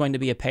that there's going to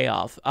be a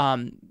payoff.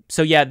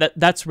 So yeah,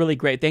 that's really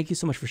great. Thank you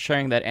so much for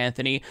sharing that,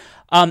 Anthony.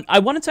 I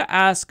wanted to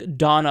ask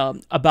Donna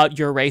about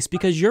your race,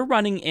 because you're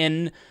running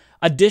in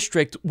a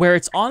district where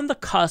it's on the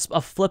cusp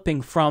of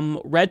flipping from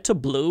red to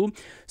blue.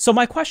 So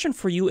my question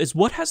for you is,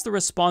 what has the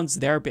response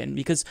there been?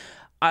 Because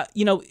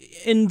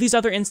in these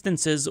other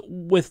instances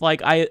with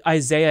like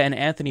Isaiah and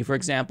Anthony, for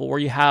example, where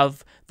you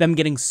have them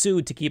getting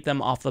sued to keep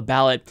them off the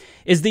ballot,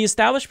 is the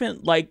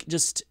establishment like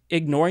just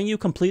ignoring you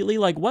completely?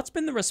 Like, what's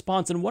been the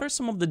response, and what are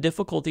some of the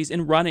difficulties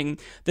in running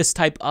this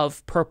type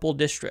of purple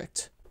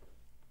district?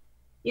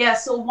 Yeah,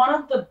 so one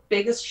of the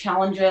biggest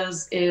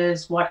challenges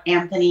is what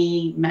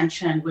Anthony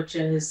mentioned, which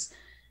is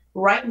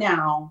right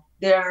now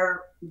the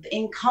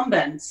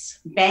incumbents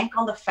bank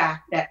on the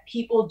fact that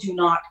people do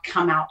not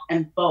come out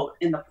and vote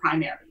in the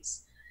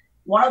primaries.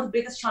 One of the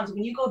biggest challenges,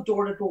 when you go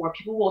door to door,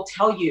 people will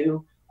tell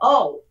you,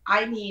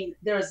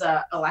 there's an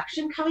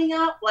election coming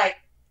up. Like,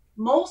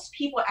 most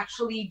people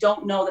actually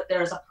don't know that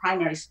there's a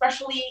primary,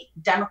 especially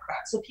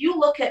Democrats. So if you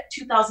look at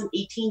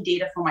 2018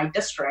 data for my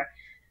district,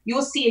 you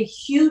will see a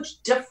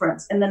huge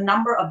difference in the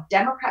number of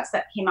Democrats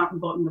that came out and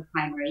voted in the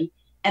primary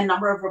and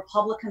number of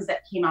Republicans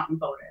that came out and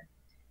voted.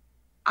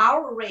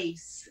 Our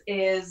race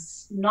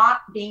is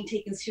not being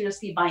taken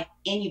seriously by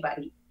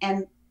anybody.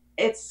 And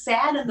it's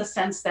sad in the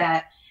sense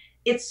that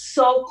it's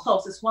so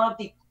close. It's one of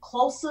the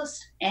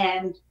closest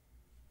and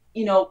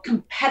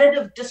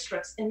competitive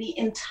districts in the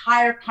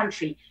entire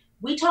country.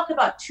 We talk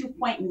about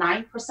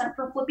 2.9%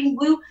 for Flipping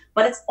Blue,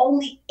 but it's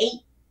only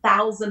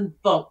 8,000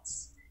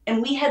 votes.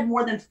 And we had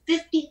more than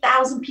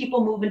 50,000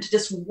 people move into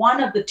just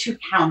one of the two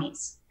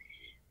counties.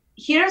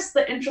 Here's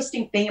the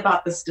interesting thing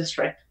about this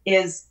district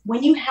is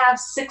when you have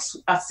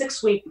a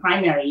six-way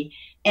primary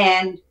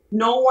and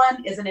no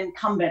one is an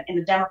incumbent in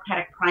a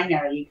Democratic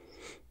primary,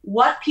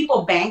 what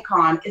people bank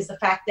on is the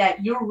fact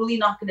that you're really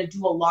not going to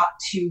do a lot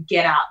to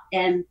get out.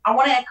 And I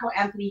want to echo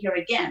Anthony here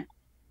again.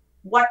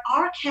 What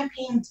our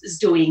campaign is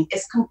doing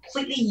is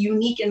completely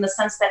unique in the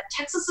sense that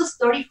Texas's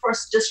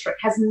 31st district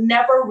has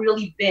never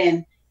really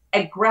been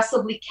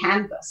aggressively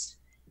canvassed,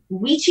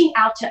 reaching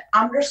out to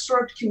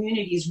underserved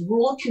communities,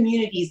 rural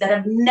communities that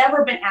have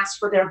never been asked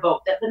for their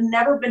vote, that have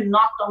never been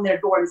knocked on their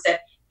door and said,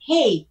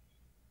 hey,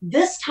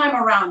 this time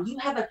around, you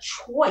have a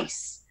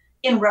choice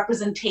in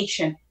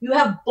representation. You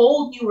have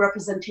bold new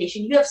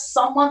representation. You have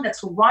someone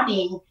that's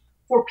running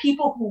for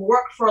people who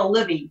work for a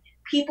living,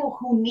 people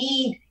who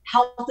need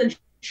health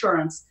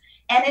insurance.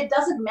 And it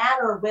doesn't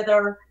matter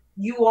whether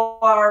you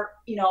are,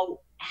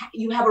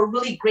 you have a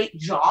really great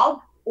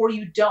job or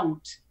you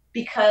don't.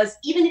 Because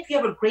even if you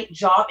have a great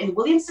job in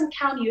Williamson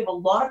County, you have a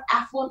lot of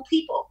affluent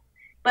people,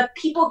 but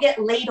people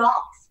get laid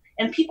off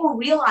and people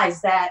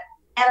realize that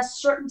at a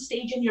certain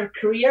stage in your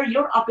career,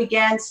 you're up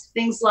against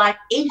things like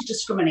age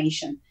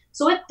discrimination.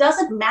 So it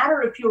doesn't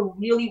matter if you're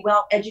really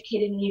well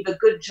educated and you have a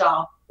good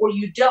job or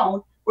you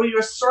don't, or you're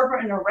a server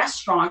in a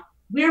restaurant.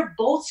 We're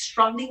both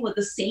struggling with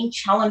the same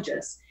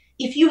challenges.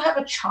 If you have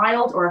a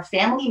child or a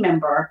family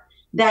member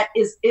that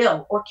is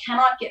ill or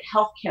cannot get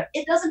health care,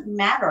 it doesn't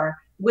matter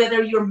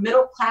whether you're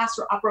middle class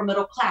or upper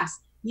middle class.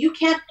 You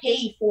can't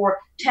pay for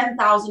 $10,000,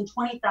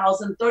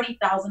 $20,000,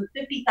 $30,000,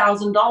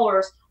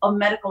 $50,000 of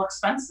medical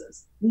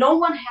expenses. No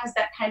one has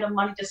that kind of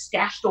money just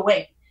stashed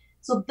away.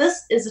 So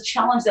this is a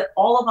challenge that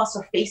all of us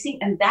are facing,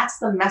 and that's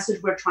the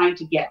message we're trying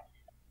to get.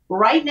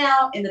 Right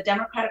now in the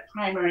Democratic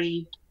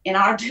primary in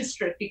our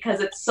district, because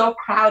it's so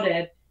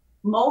crowded,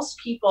 most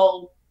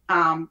people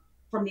from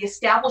the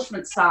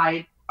establishment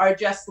side are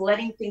just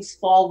letting things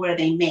fall where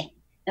they may.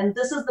 And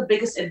this is the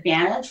biggest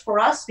advantage for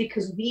us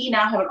because we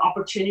now have an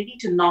opportunity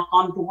to knock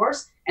on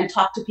doors and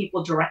talk to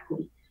people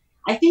directly.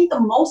 I think the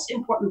most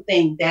important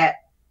thing that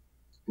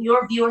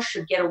your viewers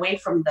should get away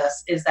from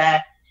this is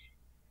that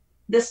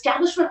the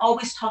establishment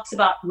always talks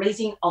about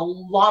raising a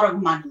lot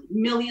of money,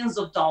 millions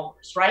of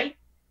dollars, right?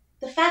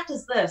 The fact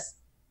is this,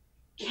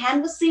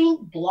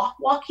 canvassing, block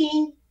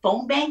walking,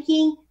 phone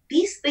banking,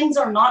 these things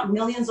are not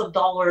millions of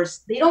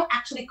dollars. They don't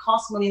actually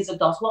cost millions of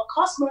dollars. What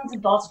costs millions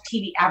of dollars is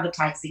TV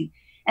advertising.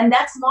 And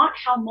that's not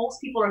how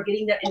most people are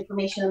getting their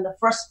information in the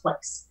first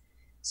place.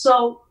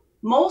 So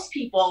most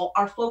people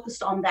are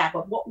focused on that.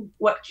 But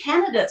what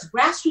candidates,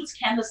 grassroots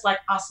candidates like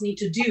us need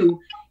to do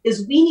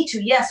is we need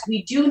to, yes,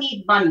 we do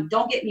need money.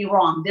 Don't get me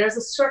wrong. There's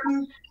a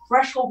certain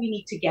threshold we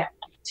need to get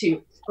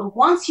to. But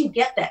once you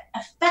get that,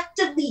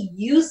 effectively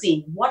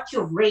using what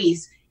you've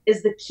raised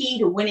is the key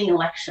to winning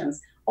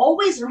elections.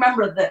 Always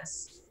remember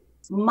this,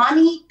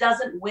 money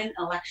doesn't win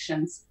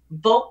elections,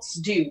 votes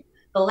do.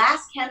 The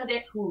last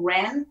candidate who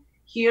ran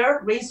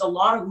here raised a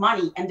lot of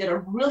money and did a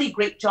really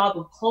great job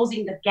of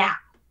closing the gap.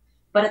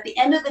 But at the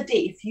end of the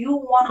day, if you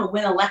want to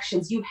win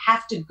elections, you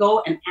have to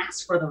go and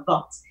ask for the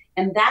votes.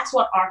 And that's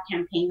what our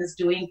campaign is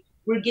doing.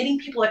 We're getting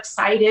people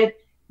excited.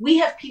 We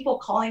have people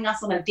calling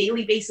us on a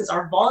daily basis.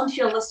 Our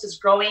volunteer list is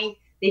growing.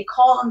 They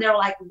call and they're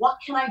like, what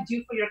can I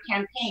do for your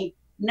campaign?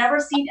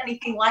 Never seen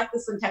anything like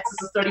this in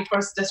Texas's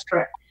 31st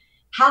district.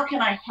 How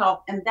can I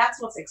help? And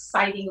that's what's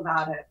exciting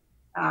about it.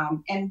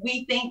 And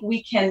we think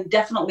we can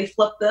definitely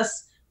flip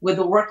this with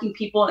the working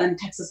people in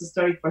Texas's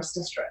 31st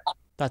district.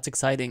 That's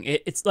exciting.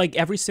 It's like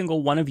every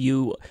single one of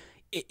you,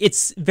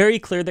 it's very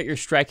clear that you're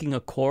striking a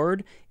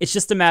chord. It's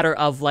just a matter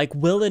of like,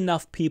 will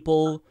enough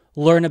people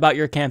learn about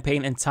your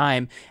campaign in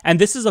time? And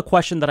this is a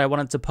question that I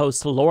wanted to pose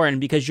to Lauren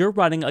because you're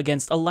running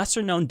against a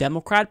lesser known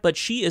Democrat, but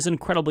she is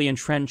incredibly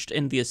entrenched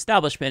in the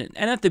establishment.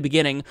 And at the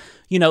beginning,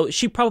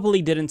 she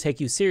probably didn't take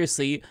you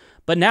seriously,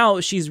 but now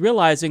she's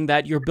realizing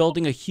that you're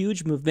building a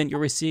huge movement. You're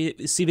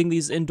receiving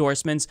these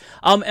endorsements.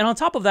 And on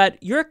top of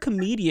that, you're a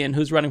comedian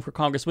who's running for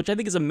Congress, which I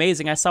think is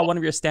amazing. I saw one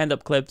of your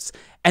stand-up clips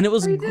and it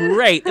was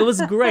great. It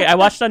was great. I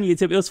watched it on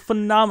YouTube. It was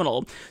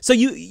phenomenal. So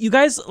you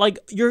guys, like,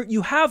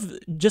 you have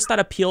just that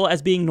appeal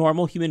as being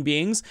normal human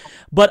beings.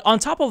 But on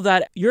top of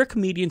that, you're a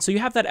comedian, so you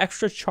have that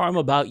extra charm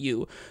about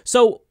you.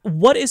 So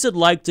what is it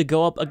like to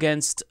go up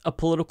against a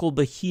political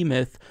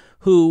behemoth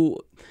who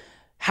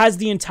has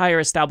the entire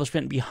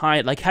establishment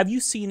behind? Like, have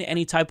you seen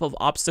any type of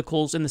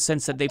obstacles in the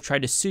sense that they've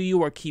tried to sue you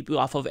or keep you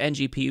off of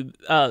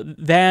NGP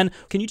van?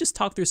 Can you just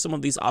talk through some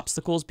of these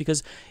obstacles?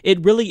 Because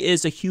it really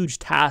is a huge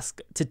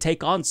task to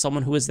take on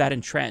someone who is that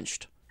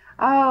entrenched.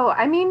 Oh,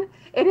 I mean,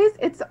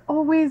 it's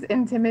always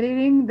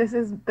intimidating. This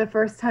is the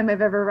first time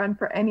I've ever run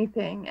for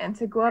anything. And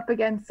to go up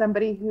against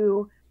somebody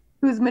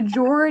whose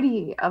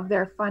majority of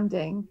their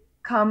funding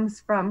comes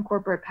from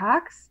corporate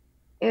PACs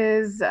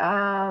is,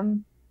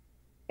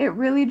 it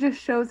really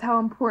just shows how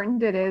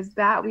important it is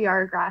that we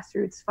are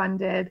grassroots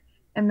funded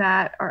and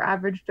that our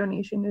average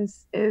donation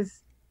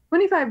is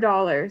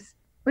 $25,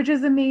 which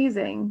is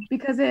amazing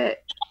because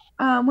it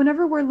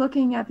whenever we're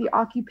looking at the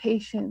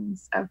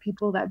occupations of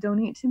people that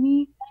donate to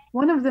me,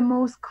 one of the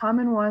most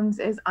common ones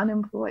is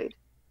unemployed.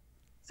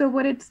 So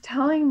what it's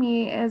telling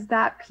me is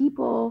that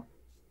people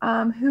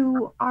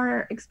who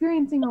are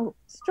experiencing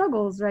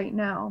struggles right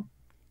now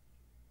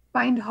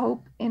find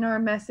hope in our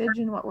message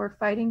and what we're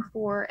fighting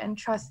for, and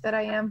trust that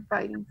I am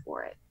fighting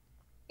for it.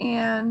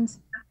 And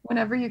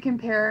whenever you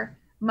compare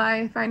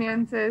my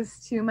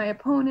finances to my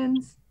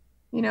opponents,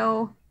 you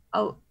know,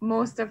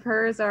 most of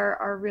hers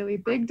are really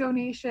big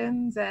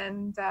donations,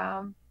 and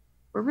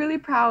we're really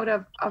proud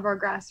of our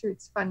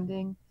grassroots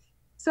funding.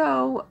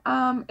 So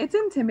it's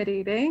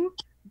intimidating,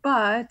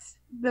 but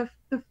the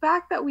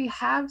fact that we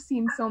have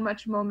seen so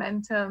much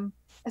momentum,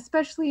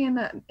 especially in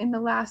the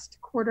last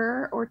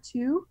quarter or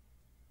two,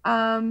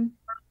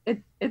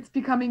 it's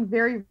becoming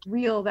very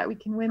real that we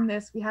can win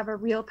this. We have a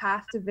real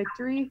path to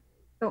victory.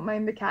 Don't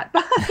mind the cat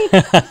behind.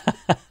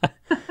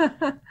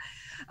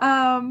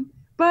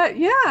 But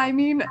yeah, I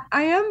mean,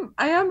 I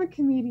am a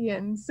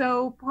comedian,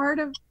 so part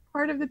of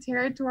the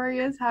territory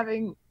is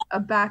having a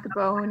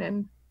backbone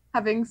and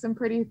having some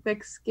pretty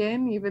thick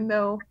skin, even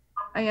though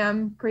I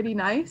am pretty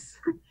nice.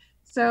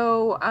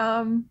 So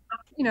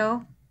you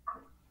know,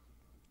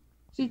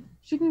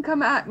 she can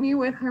come at me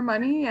with her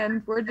money,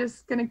 and we're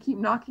just gonna keep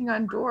knocking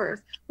on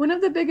doors. One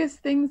of the biggest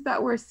things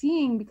that we're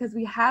seeing, because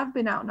we have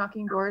been out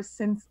knocking doors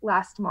since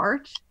last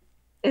March,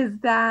 is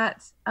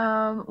that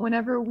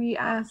whenever we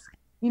ask,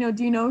 you know,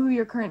 do you know who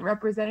your current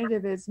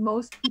representative is?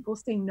 Most people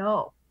say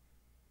no.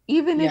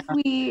 Even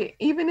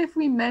if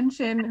we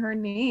mention her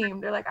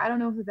name, they're like, I don't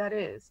know who that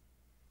is.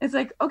 It's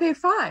like, okay,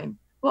 fine.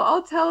 Well,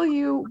 I'll tell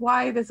you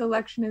why this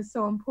election is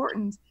so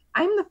important.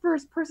 I'm the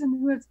first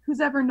person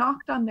who's ever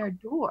knocked on their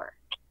door,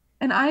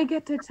 and I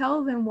get to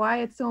tell them why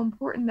it's so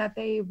important that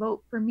they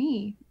vote for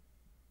me.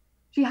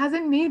 She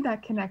hasn't made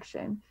that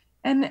connection.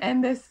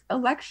 And this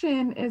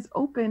election is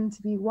open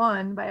to be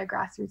won by a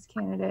grassroots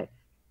candidate.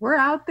 We're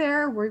out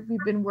there, we've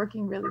been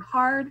working really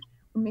hard.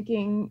 We're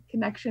making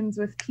connections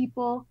with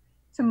people.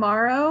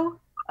 Tomorrow,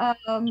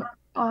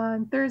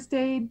 on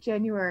Thursday,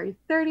 January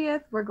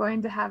 30th, we're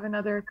going to have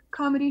another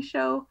comedy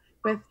show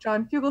with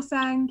John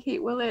Fugelsang,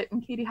 Kate Willett,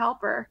 and Katie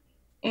Halper.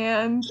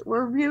 And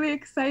we're really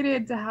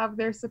excited to have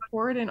their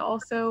support, and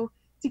also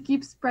to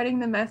keep spreading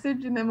the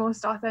message in the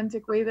most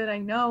authentic way that I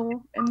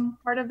know. And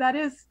part of that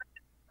is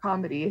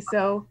comedy.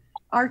 So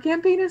our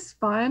campaign is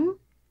fun.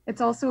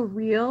 It's also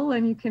real,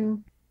 and you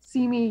can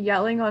see me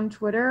yelling on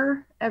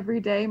Twitter every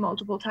day,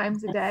 multiple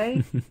times a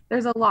day.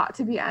 There's a lot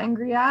to be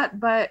angry at,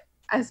 but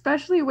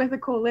especially with a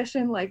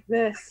coalition like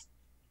this,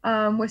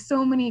 with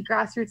so many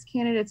grassroots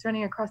candidates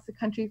running across the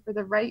country for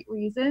the right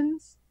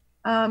reasons,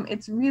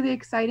 it's really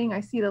exciting.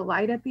 I see the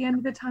light at the end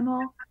of the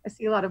tunnel. I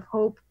see a lot of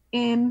hope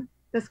in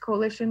this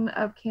coalition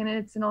of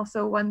candidates, and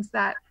also ones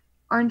that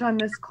aren't on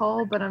this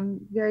call, but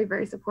I'm very,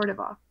 very supportive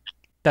of.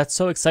 That's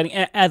so exciting.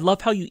 And I love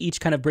how you each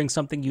kind of bring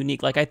something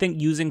unique. Like, I think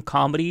using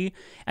comedy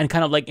and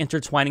kind of like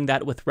intertwining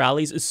that with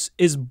rallies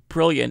is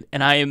brilliant.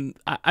 And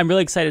I'm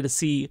really excited to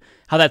see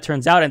how that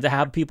turns out, and to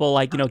have people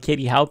like, you know,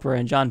 Katie Halper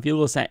and John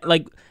Fugelsang,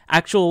 like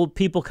actual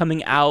people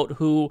coming out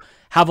who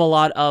have a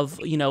lot of,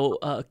 you know,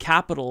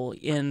 capital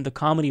in the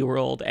comedy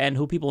world and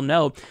who people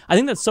know. I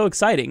think that's so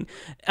exciting.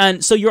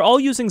 And so you're all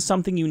using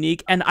something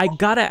unique. And I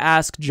gotta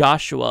ask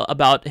Joshua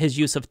about his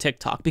use of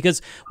TikTok, because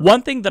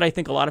one thing that I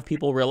think a lot of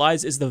people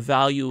realize is the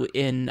value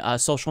in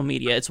social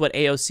media. It's what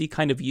AOC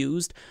kind of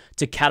used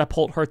to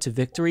catapult her to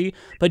victory.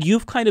 But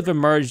you've kind of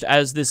emerged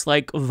as this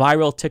like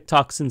viral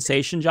TikTok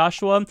sensation,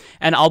 Joshua.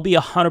 And I'll be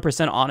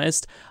 100%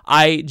 honest,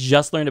 I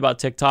just learned about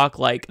TikTok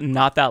like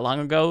not that long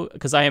ago,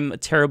 because I am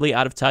terribly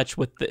out of touch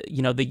with the,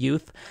 you know, the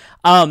youth.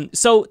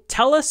 So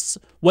tell us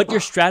what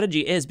your strategy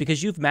is,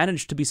 because you've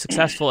managed to be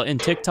successful in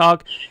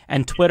TikTok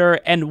and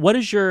Twitter. And what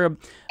is your,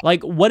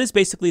 like, what is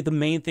basically the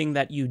main thing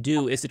that you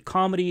do? Is it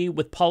comedy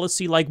with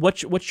policy? Like,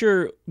 what's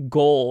your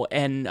goal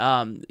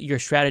and your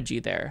strategy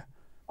there?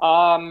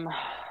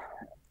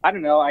 I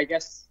don't know. I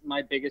guess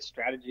my biggest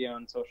strategy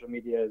on social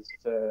media is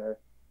to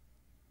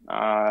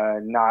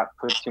not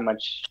put too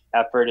much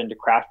effort into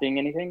crafting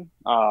anything.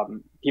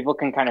 People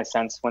can kind of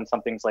sense when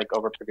something's like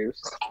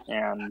overproduced,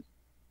 and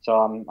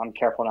so I'm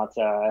careful not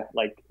to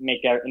like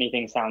make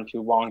anything sound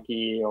too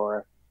wonky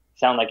or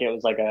sound like it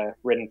was like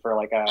written for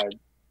like a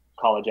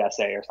college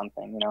essay or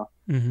something, you know.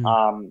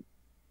 Mm-hmm.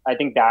 I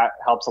think that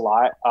helps a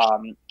lot.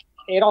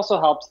 It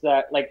also helps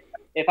that, like,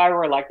 if I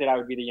were elected, I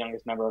would be the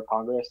youngest member of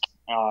Congress.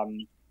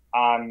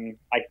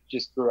 I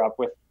just grew up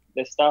with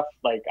this stuff.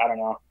 Like, I don't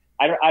know.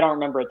 I don't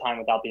remember a time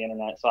without the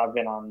internet. So I've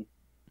been on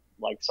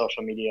like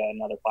social media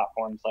and other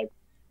platforms like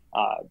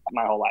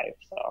my whole life.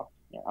 So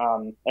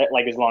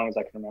like as long as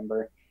I can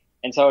remember.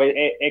 And so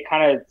it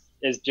kind of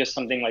is just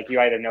something like you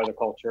either know the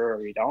culture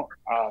or you don't.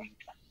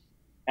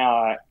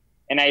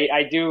 And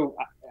I do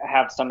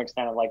have some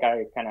extent of like,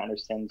 I kind of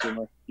understand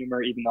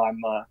humor, even though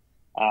I'm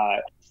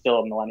still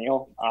a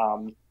millennial.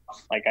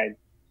 Like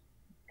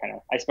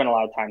I spend a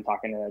lot of time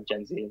talking to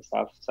Gen Z and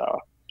stuff. So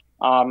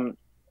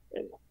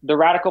the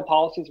radical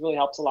policies really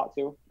helps a lot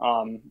too.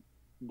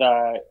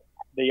 The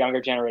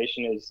younger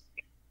generation is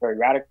very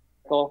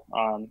radical,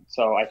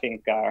 so I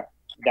think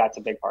that's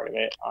a big part of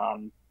it.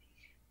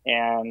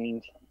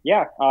 And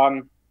yeah,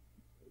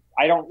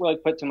 I don't really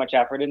put too much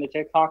effort into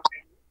TikTok.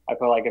 I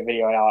put like a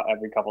video out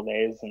every couple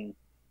days, and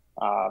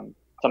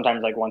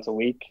sometimes like once a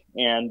week,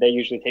 and they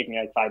usually take me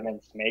like 5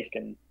 minutes to make,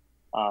 and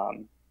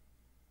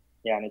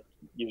yeah, and it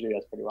usually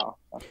does pretty well.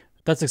 So.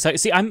 That's exciting.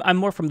 See, I'm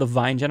more from the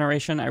Vine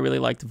generation. I really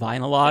liked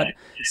Vine a lot,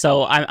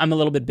 so I'm a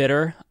little bit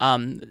bitter,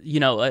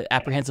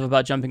 apprehensive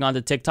about jumping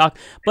onto TikTok.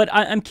 But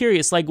I'm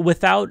curious, like,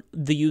 without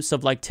the use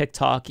of like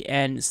TikTok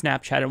and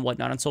Snapchat and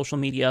whatnot on social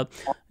media,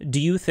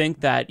 do you think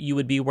that you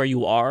would be where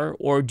you are,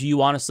 or do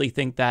you honestly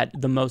think that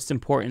the most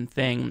important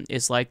thing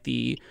is like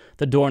the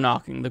door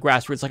knocking, the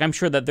grassroots? Like, I'm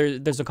sure that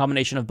there's a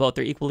combination of both.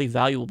 They're equally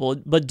valuable.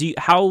 But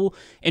how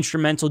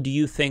instrumental do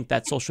you think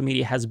that social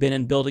media has been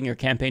in building your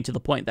campaign to the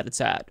point that it's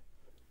at?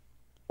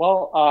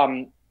 Well,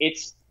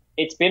 it's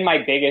been my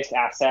biggest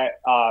asset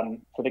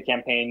for the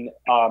campaign.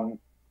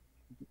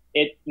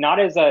 It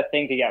not as a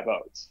thing to get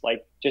votes,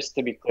 like, just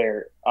to be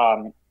clear.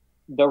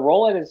 The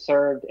role it has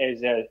served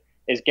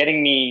is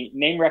getting me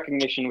name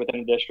recognition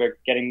within the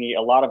district, getting me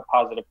a lot of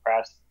positive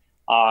press,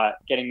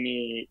 getting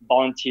me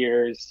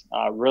volunteers,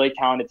 really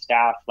talented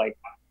staff. Like,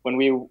 when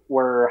we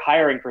were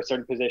hiring for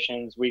certain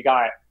positions, we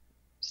got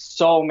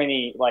so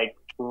many like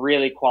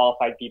really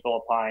qualified people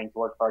applying to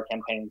work for our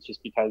campaigns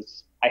just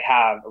because I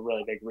have a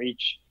really big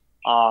reach.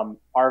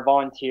 Our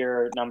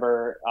volunteer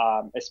number,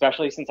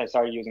 especially since I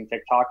started using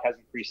TikTok, has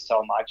increased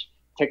so much.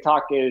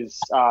 TikTok is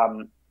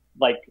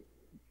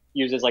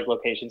uses like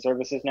location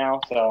services now.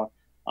 So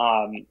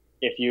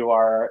if you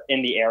are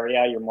in the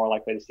area, you're more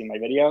likely to see my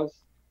videos.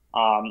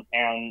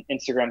 And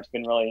Instagram's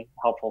been really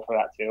helpful for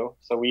that too.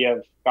 So we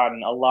have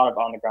gotten a lot of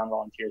on the ground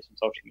volunteers from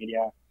social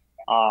media.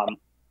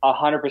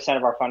 100%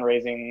 of our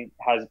fundraising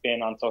has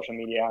been on social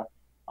media.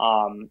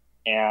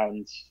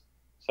 And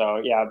so,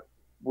 yeah,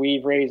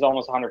 we've raised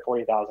almost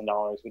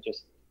 $140,000 with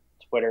just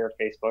Twitter,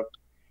 Facebook,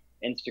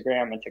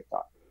 Instagram, and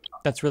TikTok.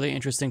 That's really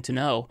interesting to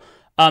know.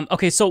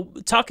 Okay, so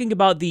talking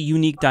about the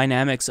unique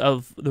dynamics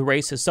of the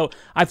races. So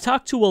I've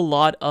talked to a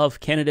lot of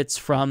candidates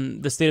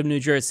from the state of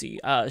New Jersey.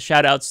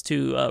 Shout outs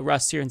to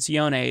Russ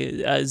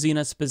Cirincione,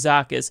 Zena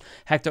Spizakis,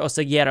 Hector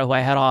Oseguera, who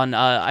I had on,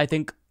 I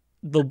think,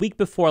 the week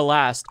before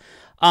last.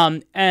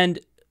 And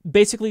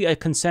basically a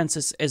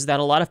consensus is that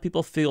a lot of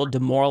people feel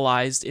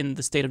demoralized in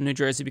the state of New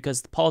Jersey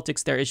because the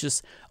politics there is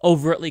just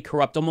overtly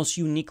corrupt, almost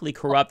uniquely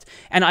corrupt.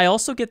 And I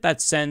also get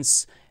that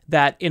sense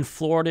that in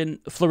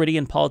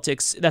Floridian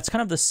politics, that's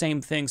kind of the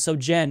same thing. So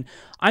Jen,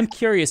 I'm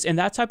curious, in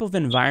that type of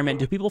environment,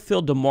 do people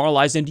feel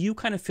demoralized? And do you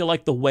kind of feel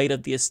like the weight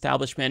of the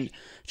establishment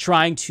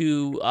trying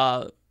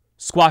to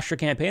squash your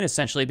campaign,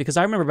 essentially? Because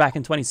I remember back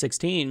in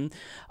 2016,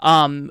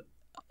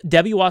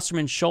 Debbie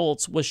Wasserman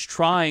Schultz was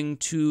trying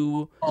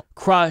to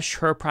crush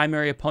her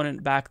primary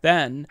opponent back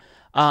then,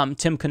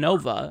 Tim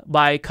Canova,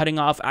 by cutting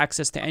off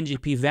access to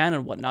NGP van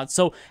and whatnot.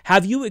 So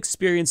have you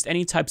experienced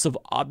any types of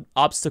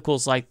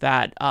obstacles like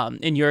that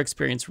in your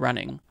experience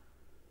running?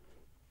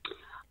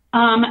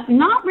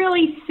 Not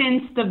really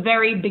since the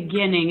very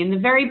beginning. And the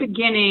very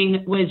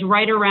beginning was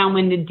right around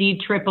when the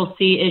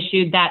DCCC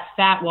issued that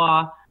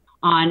fatwa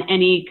on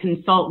any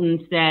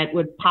consultants that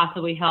would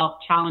possibly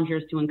help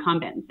challengers to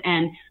incumbents.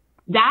 And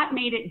that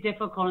made it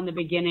difficult in the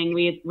beginning.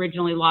 We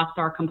originally lost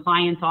our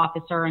compliance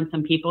officer and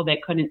some people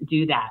that couldn't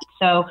do that.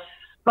 So,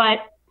 but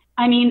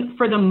I mean,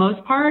 for the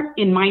most part,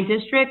 in my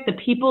district, the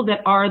people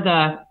that are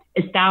the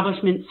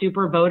establishment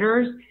super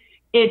voters,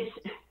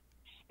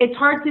 it's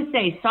hard to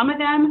say. Some of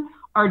them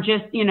are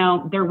just,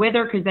 they're with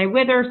her because they're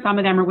with her. Some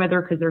of them are with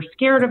her because they're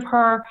scared of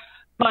her.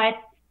 But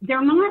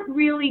they're not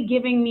really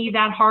giving me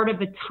that hard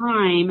of a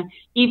time,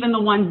 even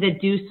the ones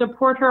that do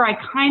support her. I've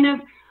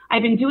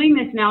been doing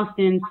this now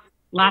since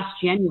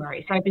last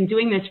January. So I've been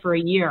doing this for a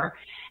year,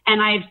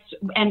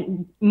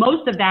 and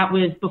most of that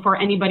was before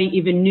anybody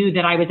even knew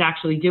that I was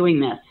actually doing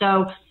this.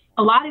 So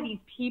a lot of these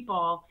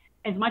people,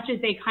 as much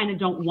as they kind of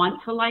don't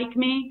want to like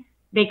me,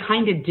 they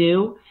kind of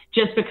do,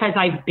 just because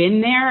I've been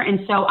there.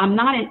 And so I'm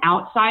not an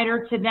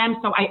outsider to them.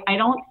 So I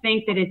don't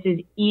think that it's as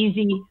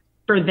easy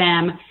for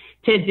them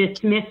to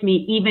dismiss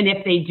me, even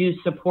if they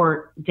do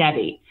support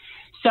Debbie.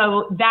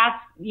 So that's,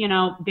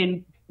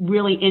 been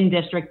really in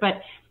district.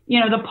 But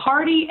the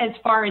party, as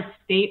far as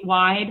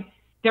statewide,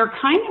 they're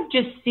kind of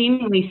just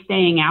seemingly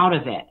staying out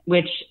of it,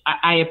 which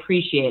I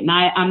appreciate. And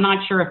I'm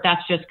not sure if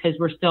that's just because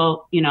we're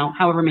still,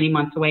 however many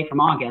months away from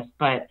August,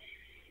 but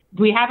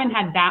we haven't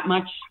had that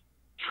much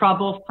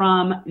trouble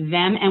from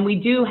them. And we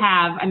do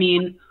have,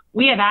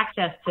 we have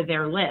access to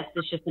their list.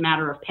 It's just a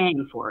matter of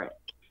paying for it.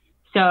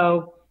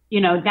 So,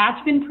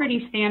 that's been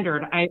pretty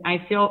standard.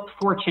 I feel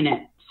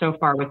fortunate so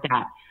far with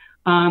that.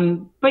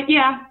 But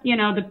yeah,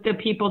 the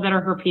people that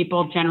are her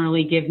people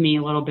generally give me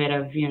a little bit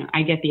of,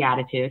 I get the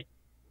attitude.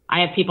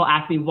 I have people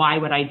ask me, why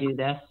would I do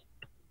this?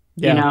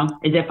 Yeah.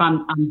 As if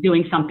I'm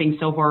doing something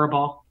so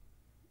horrible.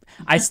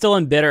 I still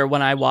am bitter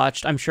when I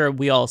watched, I'm sure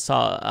we all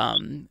saw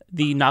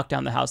the Knock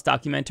Down the House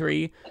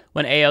documentary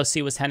when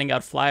AOC was handing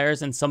out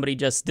flyers and somebody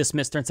just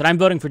dismissed her and said, I'm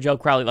voting for Joe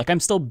Crowley. Like, I'm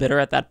still bitter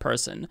at that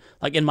person,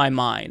 like in my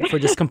mind, for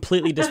just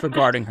completely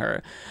disregarding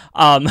her.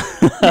 I'll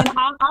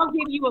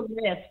give you a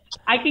list.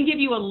 I can give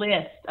you a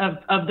list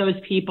of those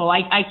people.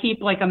 I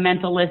keep like a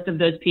mental list of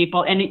those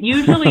people. And it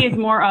usually is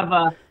more of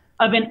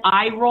an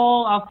eye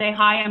roll. I'll say,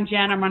 hi, I'm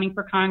Jen. I'm running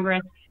for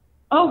Congress.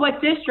 Oh,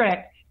 what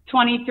district?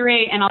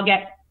 23. And I'll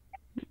get,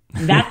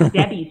 that's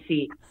Debbie's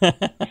seat.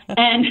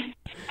 And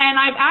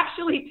I've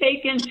actually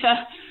taken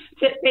to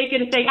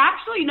say,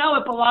 actually, no,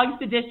 it belongs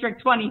to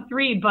District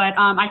 23, but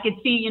I could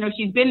see,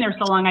 she's been there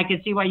so long, I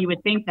could see why you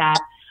would think that.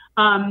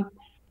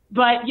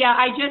 But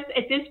yeah,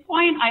 at this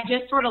point, I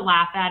just sort of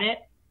laugh at it.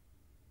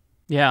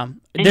 Yeah,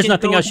 there's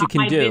nothing else you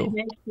can do.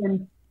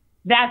 And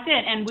that's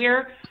it. And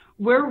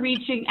we're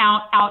reaching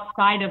out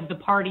outside of the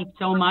party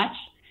so much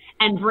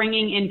and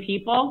bringing in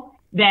people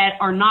that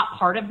are not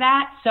part of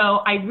that. So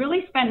I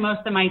really spend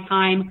most of my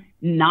time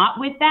not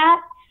with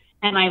that.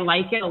 And I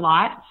like it a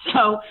lot.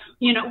 So,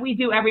 we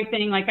do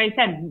everything, like I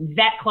said,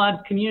 vet clubs,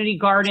 community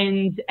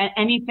gardens,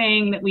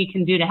 anything that we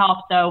can do to help.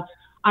 So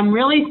I'm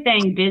really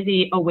staying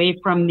busy away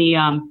from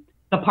the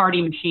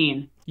party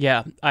machine.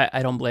 Yeah,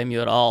 I don't blame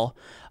you at all.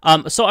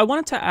 So I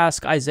wanted to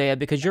ask Isaiah,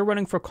 because you're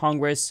running for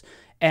Congress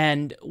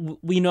and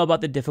we know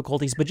about the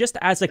difficulties, but just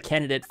as a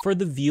candidate, for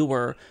the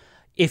viewer,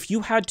 if you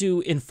had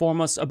to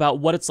inform us about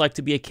what it's like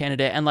to be a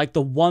candidate and like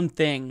the one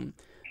thing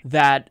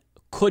that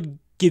could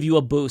give you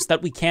a boost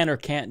that we can or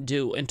can't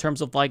do in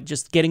terms of like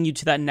just getting you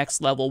to that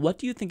next level, what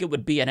do you think it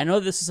would be? And I know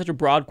this is such a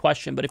broad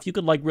question, but if you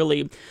could like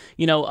really,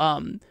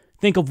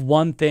 think of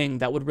one thing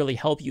that would really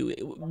help you,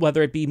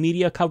 whether it be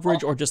media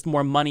coverage or just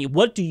more money,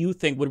 what do you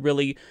think would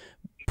really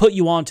put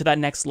you on to that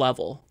next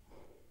level?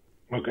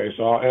 Okay,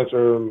 so I'll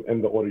answer them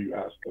in the order you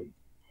asked them.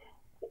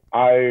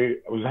 I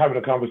was having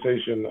a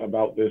conversation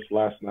about this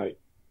last night,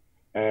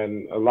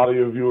 and a lot of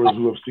your viewers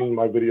who have seen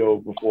my video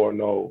before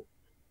know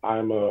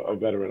I'm a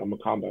veteran. I'm a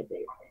combat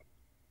veteran.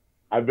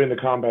 I've been to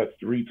combat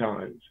 3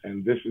 times,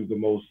 and this is the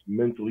most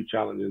mentally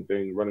challenging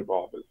thing running for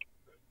office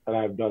that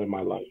I've done in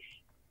my life.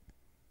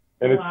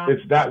 And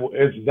it's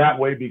that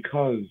way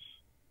because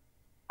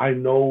I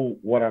know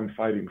what I'm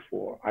fighting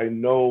for. I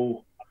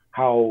know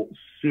how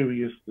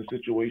serious the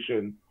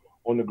situation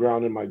on the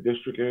ground in my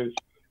district is,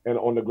 and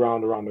on the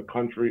ground around the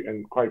country,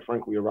 and quite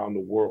frankly around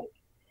the world.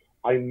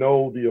 I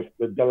know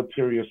the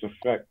deleterious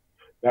effect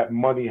that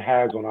money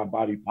has on our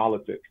body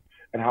politic,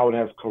 and how it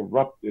has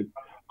corrupted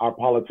our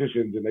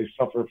politicians, and they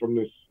suffer from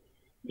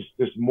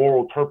this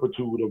moral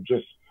turpitude of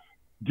just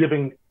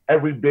giving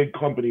every big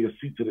company a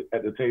seat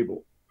at the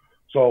table.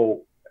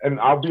 So, and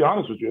I'll be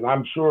honest with you, and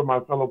I'm sure my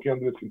fellow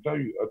candidates can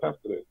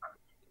attest to this.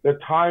 There are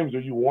times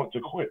where you want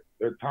to quit.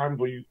 There are times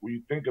where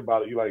you think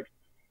about it, you're like,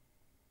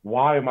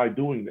 why am I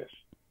doing this?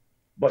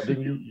 But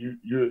then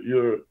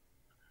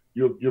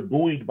you're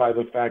buoyed by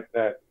the fact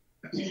that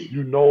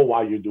you know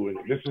why you're doing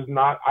it. This is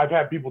not, I've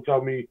had people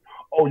tell me,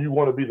 oh, you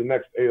want to be the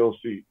next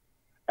AOC,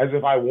 as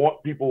if I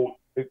want people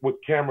with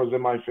cameras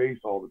in my face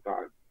all the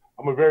time.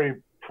 I'm a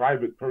very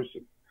private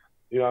person,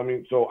 you know what I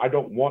mean? So I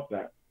don't want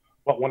that.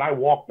 But when I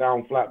walk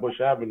down Flatbush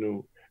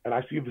Avenue and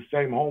I see the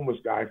same homeless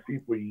guy I see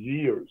for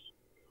years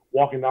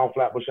walking down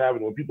Flatbush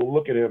Avenue, and people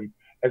look at him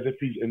as if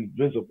he's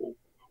invisible.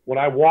 When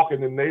I walk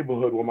in the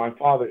neighborhood where my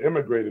father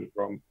immigrated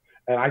from,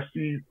 and I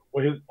see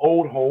where his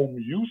old home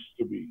used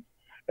to be,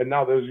 and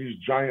now there's these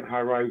giant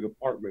high-rise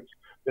apartments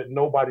that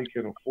nobody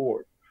can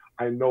afford,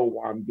 I know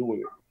why I'm doing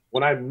it.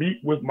 When I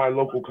meet with my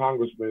local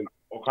congressman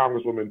or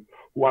congresswoman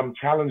who I'm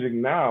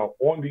challenging now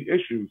on the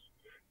issues,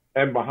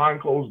 and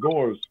behind closed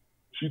doors,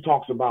 she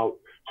talks about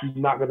she's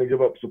not going to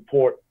give up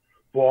support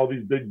for all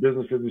these big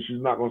businesses and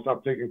she's not going to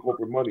stop taking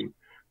corporate money,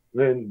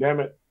 then damn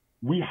it,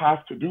 we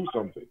have to do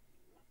something.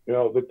 You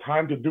know, the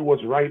time to do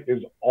what's right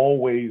is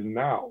always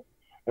now.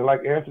 And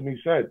like Anthony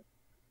said,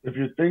 if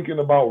you're thinking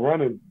about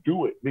running,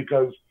 do it,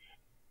 because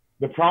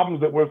the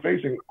problems that we're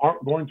facing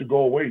aren't going to go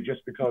away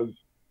just because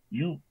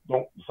you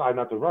don't decide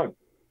not to run.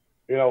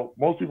 You know,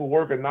 most people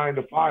work a 9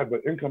 to 5,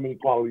 but income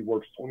inequality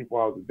works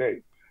 24 hours a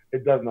day.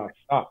 It does not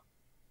stop.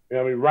 You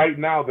know, I mean, right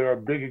now there are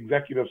big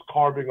executives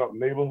carving up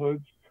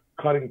neighborhoods,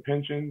 cutting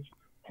pensions,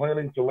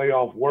 planning to lay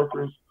off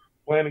workers,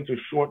 planning to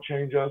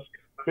shortchange us,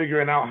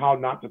 figuring out how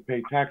not to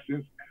pay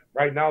taxes.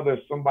 Right now there's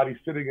somebody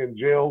sitting in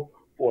jail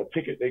for a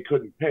ticket they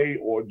couldn't pay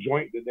or a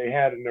joint that they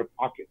had in their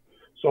pocket.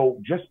 So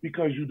just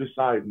because you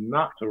decide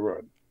not to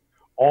run,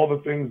 all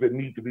the things that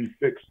need to be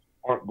fixed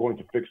aren't going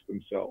to fix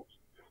themselves.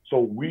 So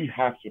we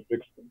have to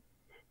fix them.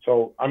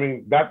 So, I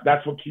mean,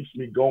 that's what keeps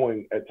me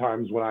going at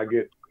times when I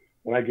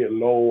get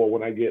low, or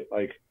when I get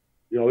like,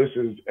 you know, this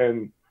is,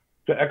 and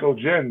to echo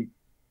Jen,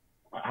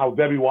 how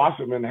Debbie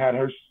Wasserman had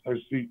her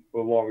seat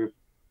for the longest.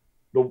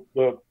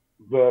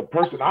 The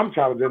person I'm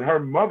challenging, her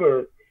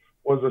mother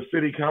was a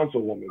city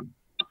councilwoman.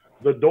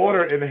 The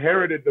daughter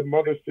inherited the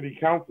mother's city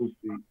council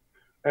seat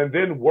and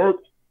then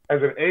worked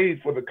as an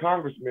aide for the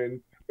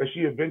congressman that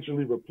she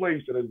eventually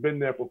replaced and has been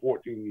there for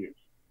 14 years.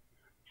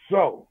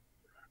 So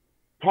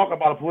talk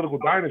about a political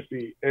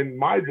dynasty. In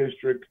my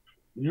district,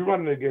 you're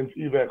running against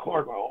Yvette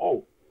Clarke.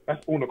 Oh,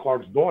 that's Una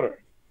Clarke's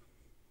daughter.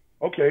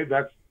 Okay,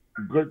 that's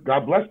good.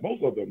 God bless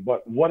both of them.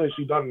 But what has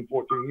she done in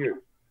 14 years?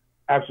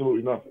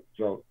 Absolutely nothing.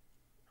 So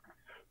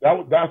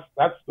that's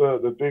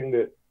the thing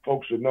that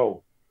folks should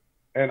know.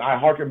 And I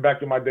harken back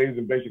to my days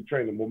in basic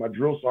training when my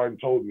drill sergeant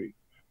told me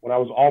when I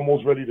was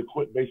almost ready to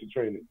quit basic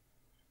training.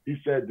 He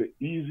said the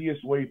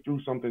easiest way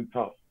through something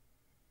tough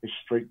is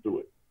straight through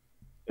it.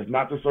 It's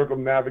not to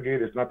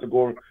circumnavigate. It's not to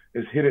go.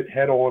 It's hit it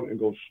head on and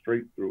go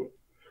straight through it.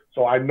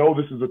 So I know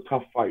this is a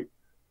tough fight,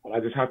 but I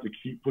just have to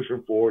keep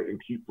pushing forward and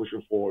keep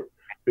pushing forward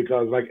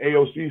because, like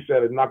AOC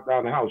said, it knocked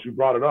down the house. You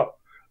brought it up.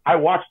 I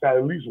watch that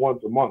at least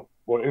once a month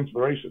for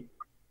inspiration.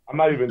 I'm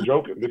not even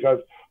joking because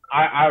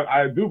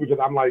I do because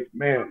I'm like,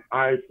 man,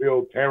 I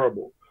feel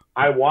terrible.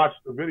 I watched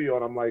the video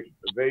and I'm like,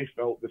 they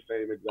felt the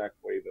same exact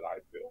way that I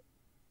feel.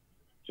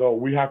 So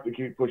we have to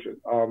keep pushing.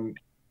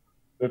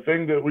 The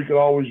thing that we could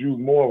always use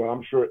more, and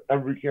I'm sure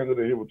every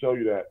candidate here will tell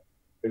you that,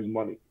 is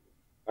money.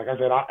 Like I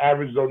said, our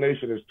average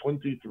donation is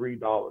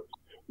 $23.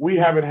 We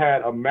haven't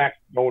had a max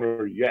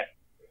donor yet.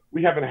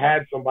 We haven't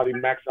had somebody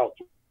max out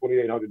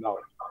 $2,800.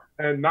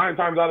 And 9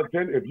 times out of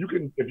 10, if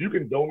you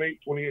can donate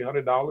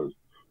 $2,800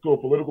 to a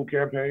political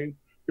campaign,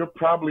 you're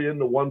probably in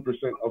the 1%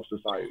 of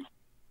society.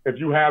 If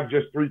you have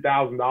just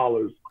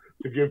 $3,000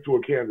 to give to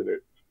a candidate,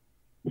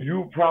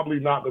 you're probably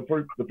not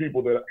the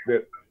people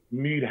that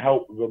need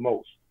help the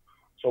most.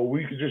 So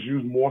we could just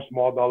use more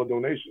small dollar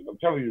donations. I'm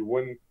telling you,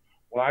 when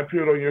I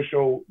appeared on your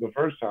show the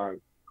first time,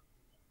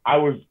 I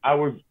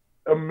was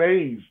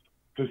amazed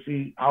to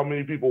see how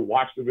many people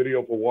watched the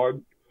video for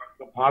one,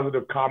 the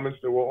positive comments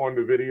that were on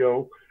the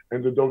video,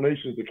 and the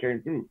donations that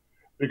came through.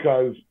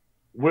 Because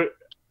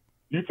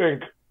you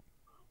think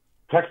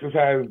Texas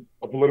has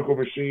a political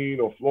machine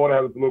or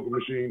Florida has a political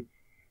machine.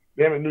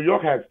 Damn it, New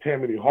York has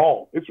Tammany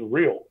Hall. It's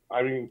real.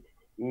 I mean,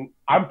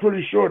 I'm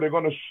pretty sure they're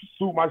going to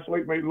sue my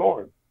slate mate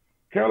Lauren.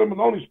 Carolyn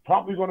Maloney's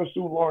probably going to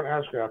sue Lauren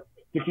Ashcraft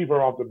to keep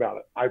her off the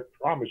ballot. I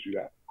promise you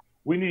that.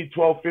 We need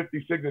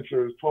 1,250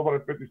 signatures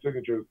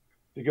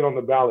to get on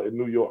the ballot in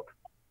New York.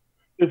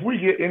 If we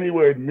get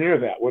anywhere near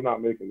that, we're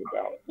not making the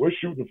ballot. We're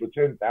shooting for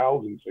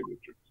 10,000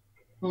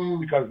 signatures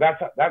because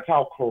that's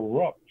how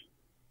corrupt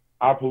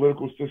our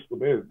political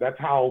system is. That's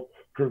how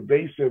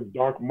pervasive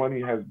dark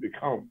money has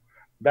become.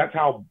 That's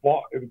how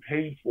bought and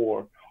paid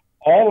for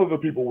all of the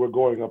people we're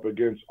going up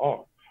against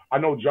are. I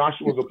know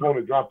Joshua's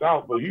opponent dropped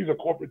out, but he's a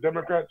corporate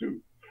Democrat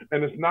too.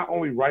 And it's not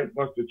only right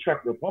for us to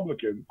check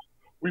Republicans,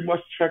 we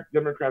must check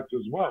Democrats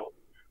as well.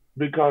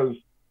 Because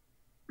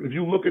if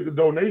you look at the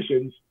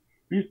donations,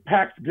 these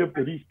PACs give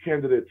to these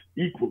candidates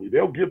equally.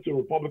 They'll give to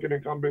Republican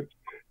incumbents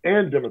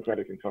and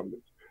Democratic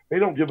incumbents. They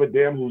don't give a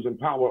damn who's in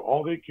power.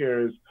 All they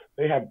care is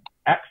they have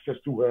access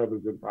to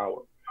whoever's in power.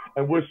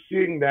 And we're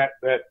seeing that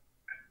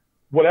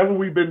whatever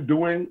we've been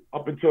doing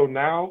up until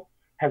now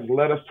has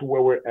led us to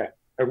where we're at.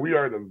 And we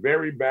are in a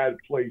very bad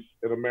place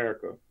in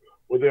America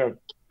where there are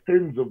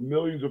tens of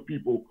millions of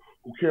people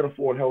who can't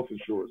afford health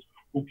insurance,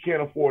 who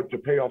can't afford to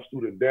pay off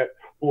student debt,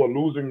 who are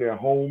losing their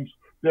homes.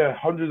 There are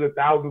hundreds of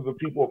thousands of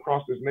people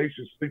across this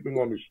nation sleeping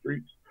on the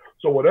streets.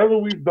 So whatever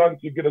we've done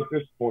to get us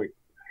this point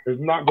is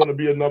not going to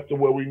be enough to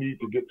where we need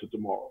to get to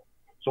tomorrow.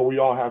 So we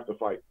all have to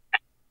fight.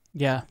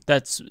 Yeah,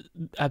 that's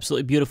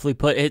absolutely beautifully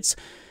put.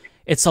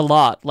 It's a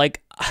lot.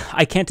 Like,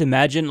 I can't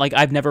imagine, like,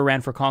 I've never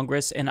ran for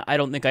Congress, and I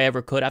don't think I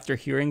ever could after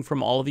hearing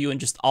from all of you and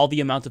just all the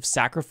amount of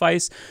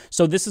sacrifice.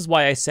 So this is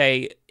why I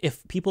say,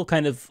 if people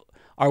kind of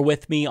are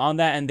with me on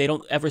that and they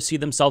don't ever see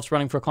themselves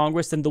running for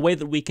Congress, then the way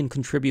that we can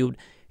contribute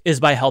is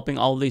by helping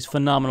all of these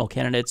phenomenal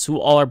candidates who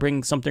all are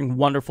bringing something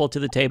wonderful to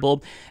the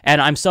table.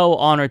 And I'm so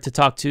honored to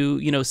talk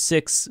to,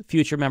 6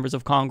 future members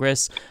of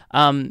Congress.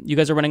 You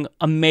guys are running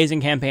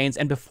amazing campaigns.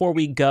 And before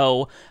we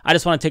go, I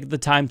just want to take the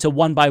time to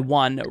one by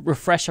one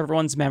refresh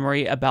everyone's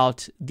memory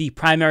about the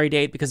primary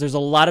date, because there's a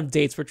lot of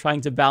dates we're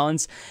trying to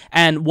balance,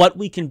 and what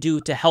we can do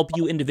to help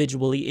you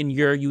individually in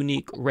your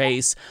unique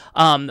race.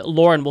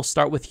 Lauren, we'll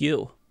start with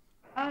you.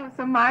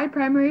 So my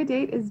primary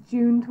date is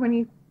June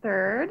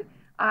 23rd.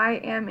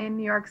 I am in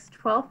New York's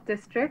 12th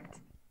district,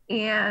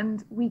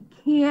 and we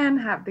can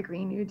have the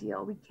Green New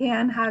Deal. We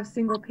can have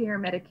single-payer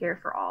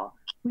Medicare for all.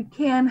 We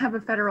can have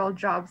a federal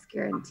jobs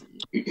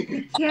guarantee.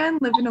 We can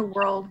live in a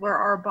world where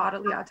our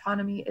bodily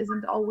autonomy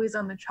isn't always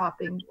on the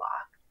chopping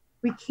block.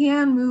 We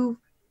can move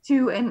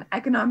to an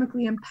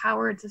economically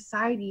empowered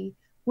society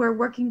where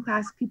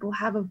working-class people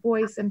have a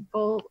voice and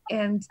full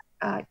and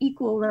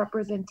equal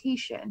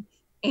representation.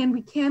 And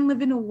we can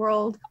live in a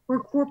world where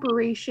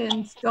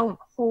corporations don't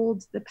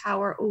hold the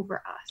power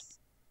over us.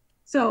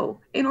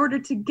 So in order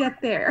to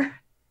get there,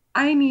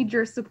 I need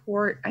your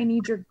support. I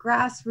need your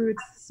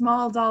grassroots,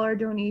 small dollar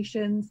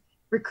donations.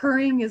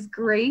 Recurring is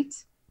great.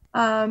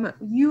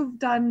 You've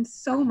done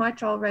so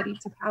much already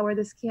to power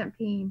this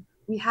campaign.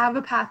 We have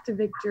a path to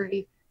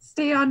victory.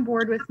 Stay on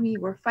board with me.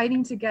 We're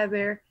fighting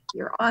together.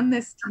 You're on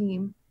this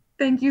team.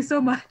 Thank you so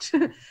much.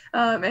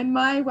 And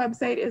my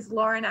website is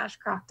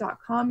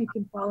laurenashcraft.com. You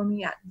can follow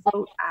me at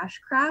Vote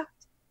Ashcraft.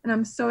 And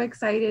I'm so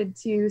excited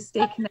to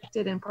stay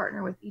connected and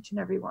partner with each and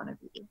every one of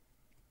you.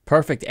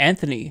 Perfect.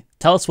 Anthony,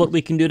 tell us what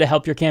we can do to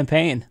help your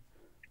campaign.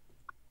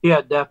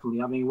 Yeah,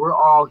 definitely. I mean, we're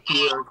all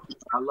here.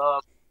 I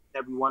love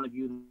every one of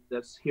you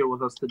that's here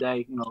with us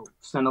today. You know,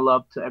 send a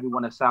love to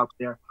everyone that's out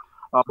there.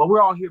 But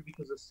we're all here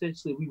because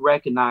essentially we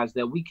recognize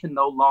that we can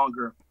no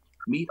longer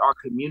meet our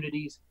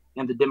communities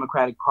and the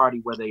Democratic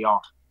Party where they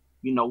are.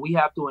 You know, we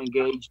have to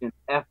engage in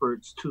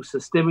efforts to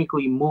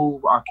systemically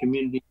move our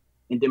community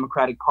and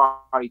Democratic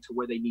Party to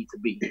where they need to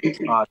be.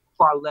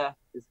 Far left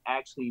is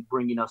actually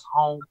bringing us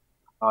home.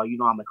 You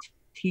know, I'm a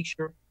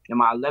teacher. In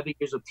my 11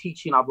 years of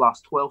teaching, I've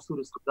lost 12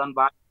 students to gun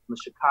violence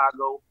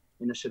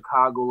in the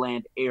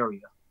Chicagoland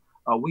area.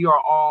 We are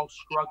all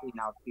struggling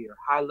out here.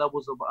 High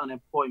levels of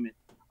unemployment,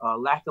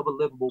 lack of a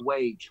livable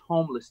wage,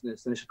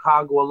 homelessness. In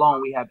Chicago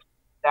alone, we have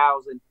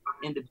 1,000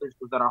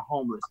 individuals that are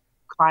homeless.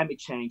 Climate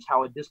change,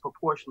 how it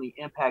disproportionately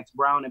impacts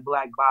brown and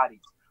black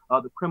bodies.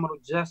 The criminal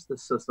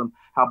justice system,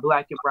 how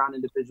black and brown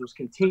individuals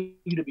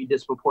continue to be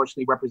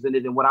disproportionately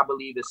represented in what I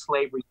believe is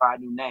slavery by a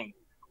new name.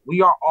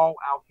 We are all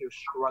out here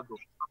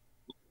struggling.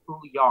 We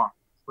truly are.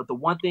 But the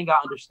one thing I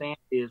understand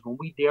is when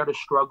we dare to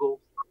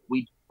struggle,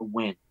 we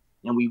win.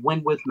 And we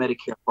win with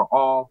Medicare for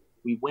all.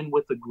 We win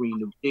with the Green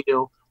New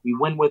Deal. We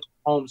win with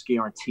homes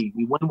guarantee.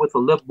 We win with a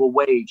livable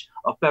wage,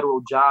 a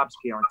federal jobs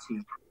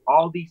guarantee.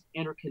 All these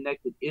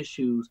interconnected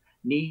issues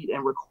need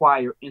and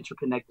require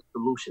interconnected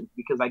solutions,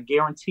 because I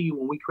guarantee you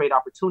when we create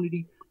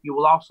opportunity, you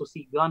will also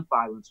see gun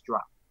violence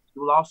drop.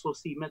 You will also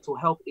see mental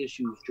health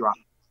issues drop.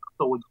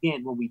 So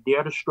again, when we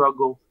dare to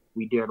struggle,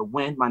 we dare to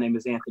win. My name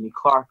is Anthony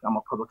Clark. I'm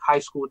a public high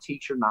school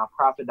teacher,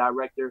 nonprofit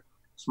director,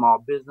 small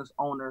business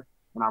owner,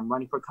 and I'm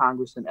running for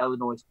Congress in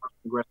Illinois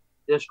Congressional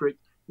District.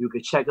 You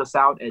can check us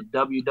out at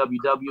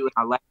www.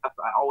 I laugh.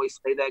 I always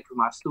say that because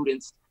my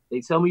students,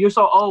 they tell me, you're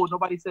so old,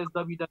 nobody says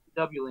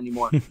www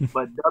anymore.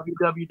 But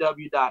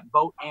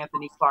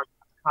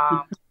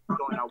www.voteanthonyclark.com.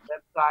 Join our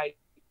website.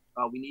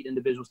 We need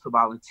individuals to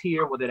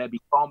volunteer, whether that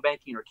be phone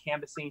banking or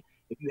canvassing.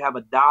 If you have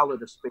 $1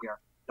 to spare,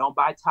 don't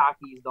buy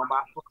Takis, don't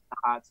buy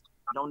hats,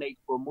 donate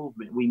to a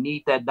movement. We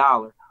need that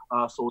dollar.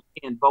 So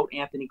again,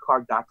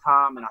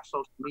 voteanthonyclark.com, and our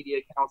social media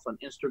accounts on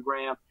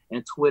Instagram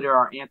and Twitter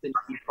are Anthony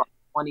Clark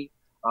 20.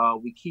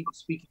 We keep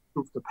speaking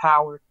truth to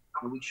power,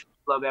 and we should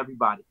love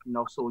everybody. You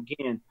know, so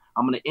again,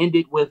 I'm going to end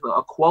it with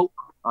a quote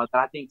that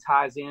I think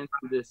ties into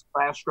this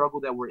class struggle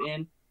that we're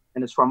in,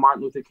 and it's from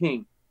Martin Luther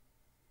King.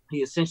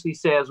 He essentially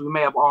says, we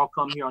may have all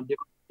come here on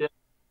different ships,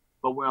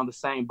 but we're on the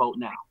same boat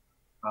now.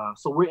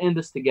 So we're in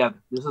this together.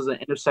 This is an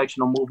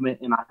intersectional movement,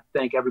 and I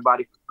thank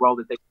everybody for the role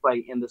that they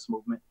play in this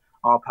movement.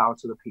 All power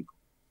to the people.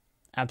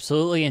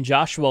 Absolutely. And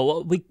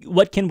Joshua,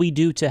 what can we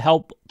do to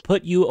help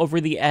put you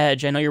over the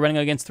edge? I know you're running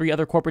against 3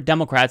 other corporate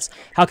Democrats.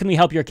 How can we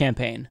help your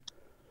campaign?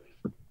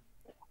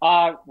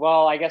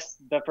 Well, I guess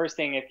the first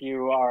thing, if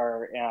you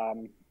are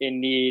in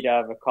need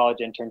of a college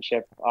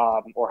internship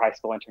or high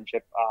school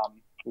internship,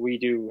 we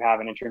do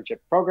have an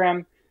internship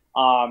program,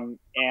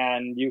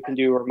 and you can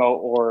do remote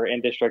or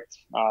in-district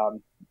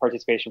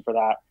participation for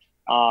that.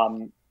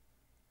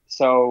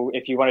 So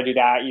if you want to do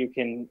that, you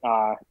can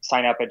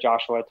sign up at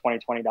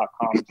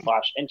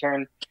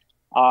joshua2020.com/intern.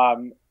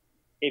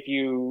 If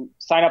you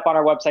sign up on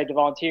our website to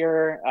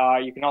volunteer,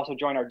 you can also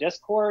join our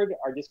Discord.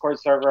 Our Discord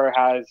server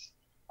has,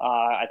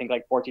 I think,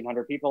 like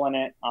 1,400 people in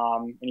it,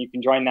 and you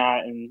can join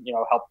that and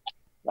help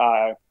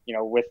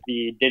with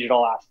the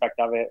digital aspect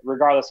of it,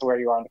 regardless of where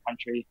you are in the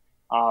country.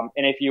 And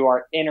if you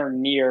are in or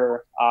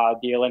near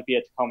the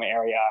Olympia Tacoma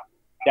area,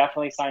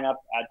 definitely sign up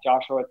at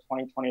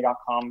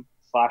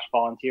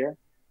joshua2020.com/volunteer.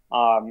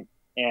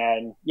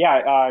 And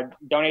yeah,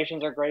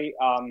 donations are great.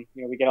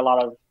 We get a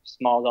lot of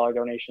small dollar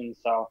donations.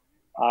 So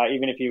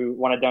even if you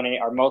want to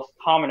donate our most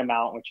common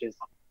amount, which is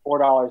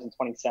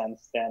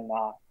 $4.20, then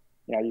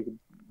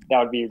that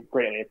would be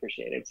greatly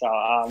appreciated. So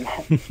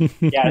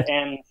yeah,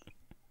 and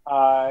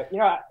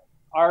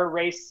our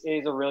race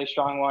is a really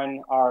strong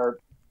one. Our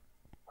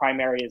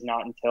primary is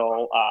not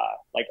until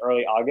like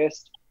early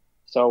August.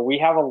 So we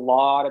have a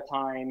lot of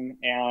time,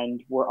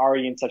 and we're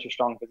already in such a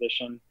strong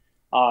position.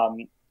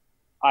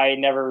 I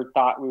never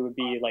thought we would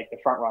be like the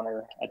front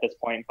runner at this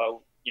point, but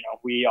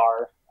we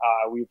are.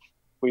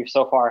 We've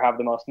so far have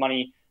the most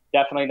money,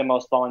 definitely the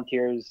most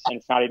volunteers, and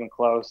it's not even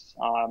close.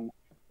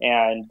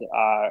 And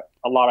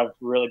a lot of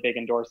really big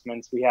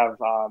endorsements. We have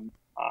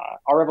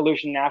Our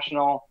Revolution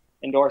National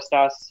endorsed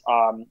us,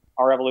 Our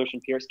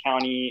Revolution Pierce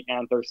County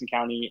and Thurston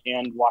County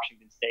and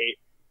Washington State,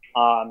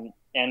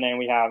 and then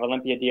we have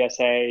Olympia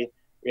DSA.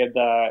 We have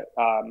the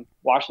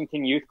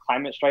Washington Youth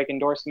Climate Strike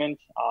endorsement,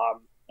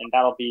 and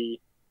that'll be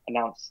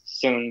announced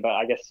soon, but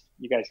I guess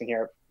you guys can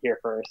hear it here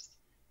first.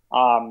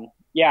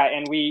 Yeah,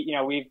 and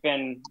we've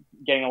been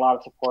getting a lot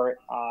of support.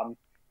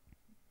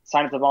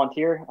 Sign up to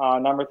volunteer.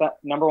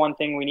 Number one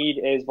thing we need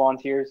is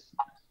volunteers.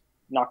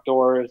 Knock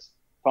doors,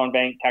 phone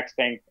bank, text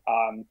bank,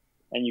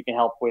 and you can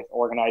help with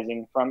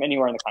organizing from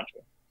anywhere in the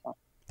country. So,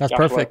 that's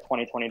perfect.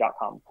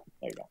 2020.com.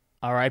 There you go.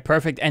 All right,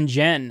 perfect. And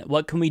Jen,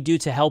 what can we do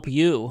to help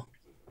you?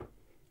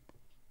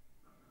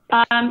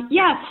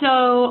 Yeah,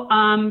 so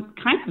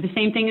kind of the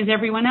same thing as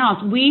everyone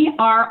else. We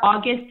are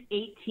August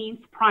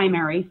 18th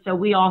primary, so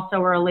we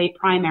also are a late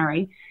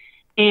primary.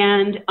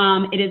 And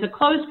it is a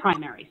closed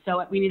primary,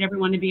 so we need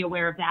everyone to be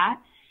aware of that.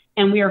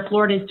 And we are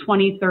Florida's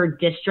 23rd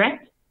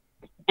district,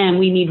 and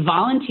we need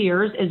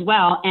volunteers as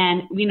well.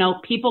 And, you know,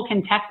 people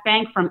can text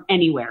bank from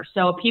anywhere.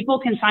 So people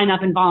can sign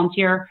up and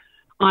volunteer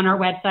on our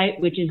website,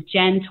 which is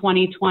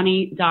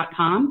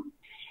gen2020.com.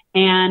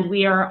 And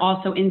we are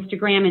also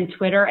Instagram and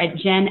Twitter at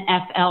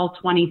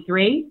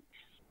GenFL23.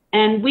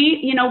 And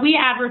we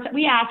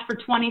ask for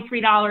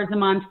 $23 a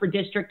month for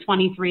District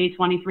 23,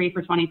 23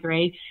 for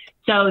 23.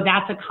 So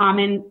that's a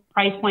common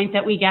price point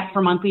that we get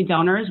for monthly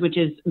donors, which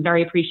is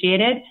very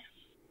appreciated.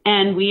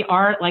 And we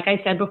are, like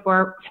I said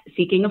before,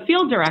 seeking a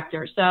field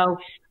director. So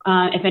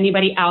if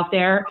anybody out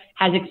there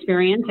has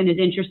experience and is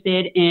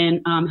interested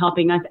in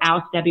helping us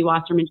oust Debbie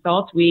Wasserman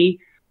Schultz, we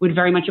would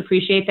very much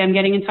appreciate them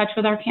getting in touch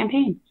with our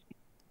campaign.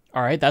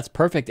 All right, that's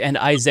perfect. And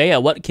Isaiah,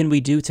 what can we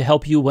do to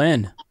help you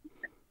win?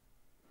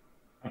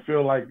 I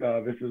feel like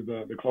this is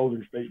the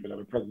closing statement of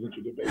a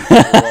presidential debate.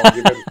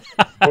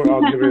 We're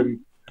all giving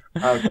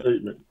our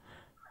statement.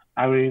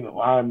 I mean,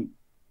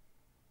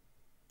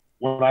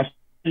 when I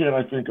see it,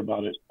 I think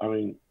about it. I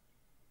mean,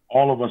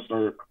 all of us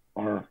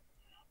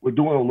we're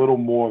doing a little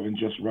more than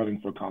just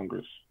running for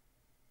Congress.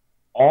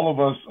 All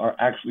of us are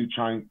actually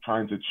trying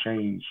to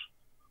change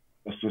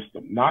the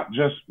system, not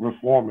just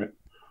reform it.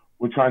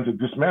 We're trying to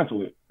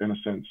dismantle it in a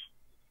sense.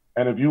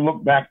 And if you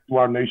look back to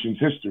our nation's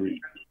history,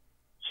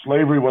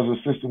 slavery was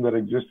a system that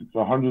existed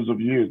for hundreds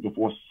of years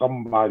before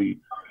somebody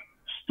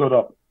stood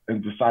up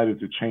and decided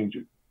to change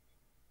it.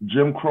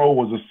 Jim Crow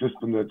was a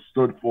system that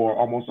stood for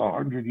almost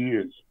 100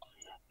 years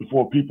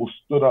before people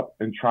stood up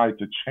and tried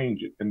to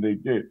change it, and they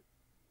did.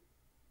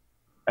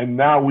 And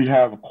now we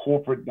have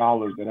corporate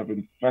dollars that have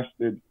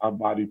infested our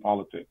body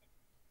politic.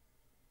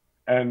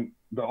 And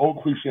the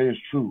old cliche is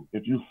true.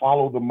 If you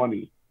follow the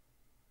money,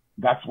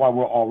 that's why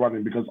we're all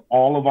running, because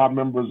all of our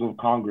members of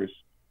Congress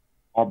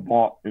are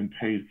bought and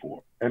paid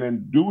for. And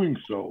in doing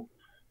so,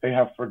 they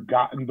have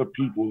forgotten the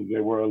people they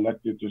were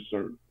elected to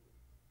serve.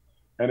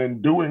 And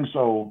in doing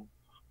so,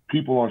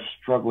 people are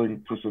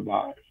struggling to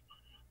survive.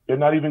 They're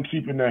not even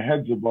keeping their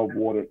heads above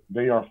water.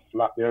 They are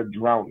flat, they're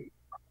drowning.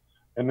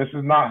 And this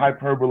is not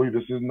hyperbole.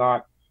 This is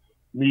not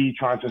me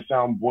trying to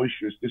sound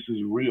boisterous. This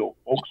is real.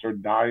 Folks are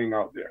dying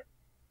out there.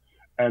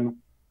 And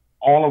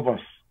all of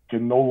us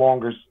can no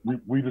longer,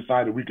 we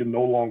decided we can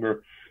no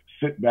longer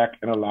sit back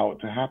and allow it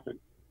to happen.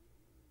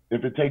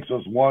 If it takes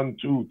us 1,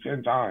 2,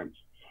 10 times,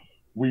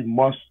 we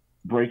must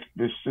break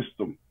this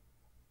system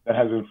that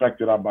has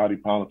infected our body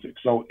politic.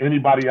 So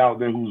anybody out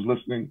there who's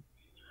listening,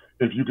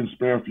 if you can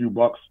spare a few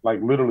bucks,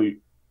 like literally,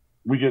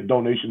 we get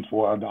donations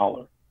for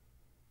 $1.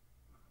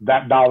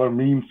 That dollar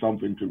means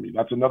something to me.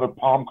 That's another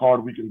palm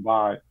card we can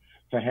buy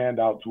to hand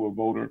out to a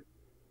voter.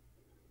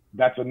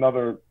 That's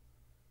another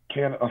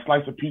a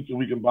slice of pizza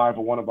we can buy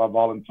for one of our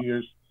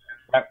volunteers.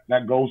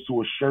 That goes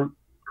to a shirt,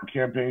 a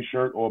campaign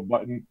shirt, or a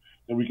button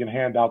that we can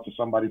hand out to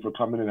somebody for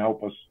coming and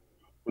help us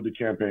with the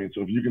campaign.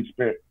 So if you can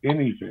spare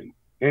anything,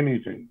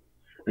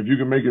 if you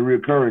can make it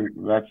reoccurring,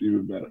 that's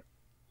even better.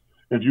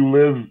 If you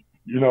live,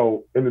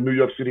 in the New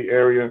York City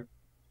area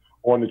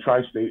or in the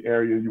tri-state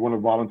area, you want to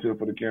volunteer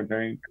for the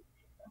campaign,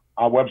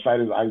 our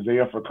website is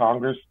Isaiah for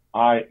Congress,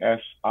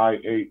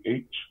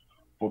 ISIAH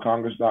for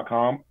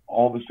Congress.com.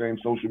 All the same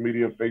social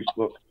media,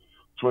 Facebook,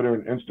 Twitter,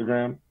 and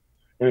Instagram.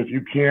 And if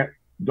you can't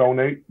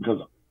donate, because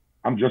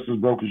I'm just as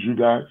broke as you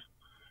guys,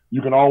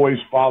 you can always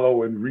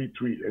follow and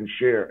retweet and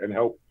share and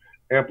help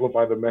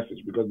amplify the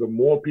message, because the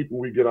more people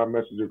we get our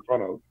message in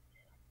front of,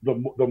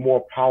 the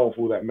more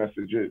powerful that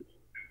message is.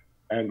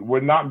 And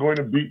we're not going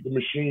to beat the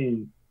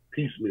machine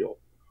piecemeal.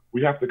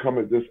 We have to come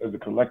at this as a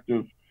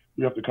collective.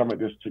 We have to come at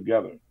this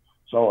together.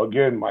 So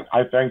again, Mike,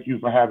 I thank you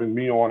for having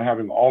me on,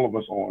 having all of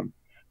us on,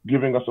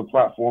 giving us a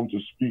platform to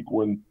speak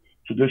when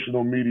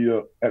traditional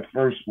media at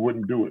first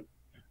wouldn't do it.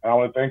 And I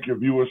want to thank your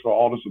viewers for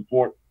all the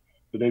support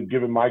that they've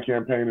given my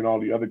campaign and all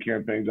the other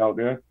campaigns out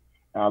there.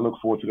 And I look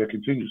forward to their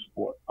continued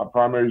support. Our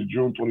primary is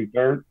June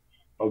 23rd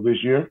of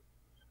this year.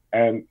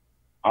 And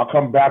I'll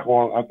come back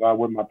on after I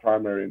win my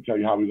primary and tell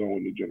you how we're going to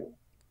win the general.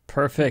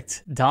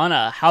 Perfect.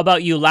 Donna, how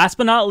about you? Last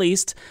but not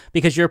least,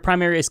 because your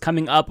primary is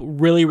coming up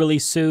really, really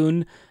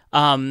soon,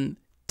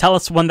 tell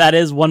us when that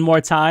is one more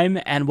time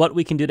and what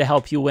we can do to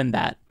help you win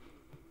that.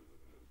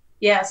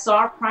 Yeah, so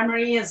our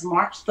primary is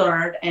March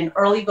 3rd, and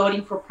early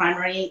voting for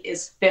primary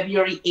is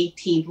February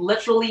 18th,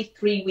 literally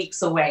 3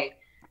 weeks away.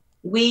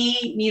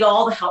 We need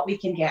all the help we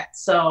can get.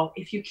 So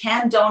if you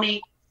can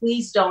donate,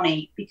 please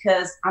donate,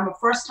 because I'm a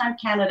first-time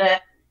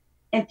candidate,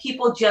 and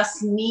people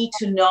just need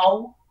to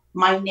know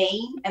my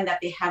name and that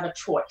they have a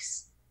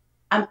choice.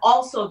 I'm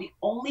also the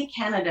only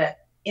candidate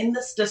in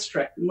this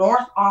district,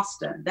 North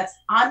Austin, that's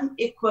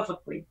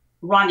unequivocally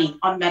running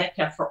on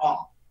Medicare for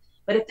All.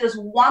 But if there's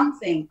one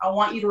thing I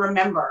want you to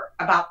remember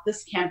about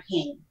this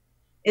campaign,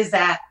 is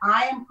that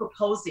I am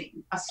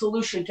proposing a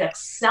solution to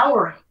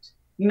accelerate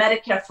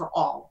Medicare for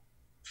All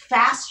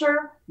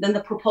faster than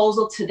the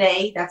proposal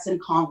today that's in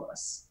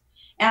Congress.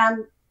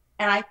 And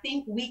I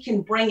think we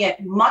can bring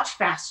it much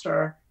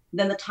faster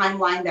than the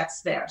timeline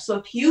that's there. So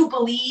if you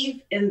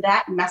believe in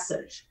that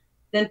message,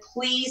 then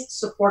please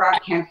support our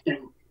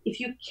campaign. If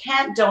you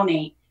can't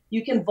donate,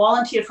 you can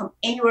volunteer from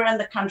anywhere in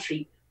the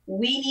country.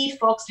 We need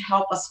folks to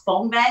help us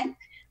phone bank.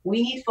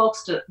 We need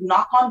folks to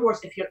knock on doors.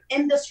 If you're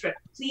in district,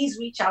 please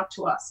reach out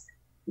to us.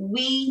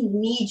 We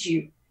need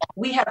you.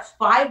 We have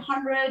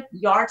 500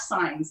 yard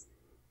signs,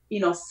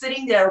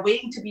 sitting there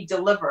waiting to be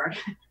delivered.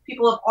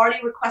 People have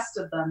already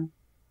requested them,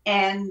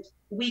 and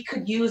we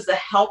could use the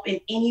help in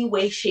any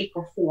way, shape,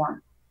 or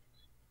form.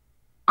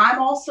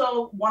 I'm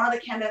also one of the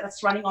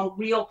candidates running on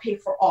Real Pay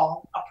for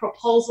All, a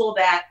proposal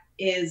that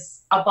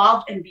is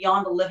above and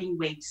beyond the living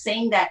wage,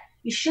 saying that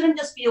you shouldn't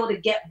just be able to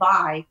get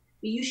by,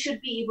 but you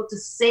should be able to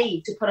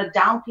save, to put a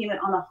down payment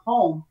on a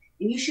home,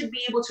 and you should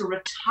be able to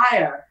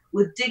retire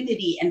with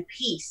dignity and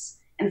peace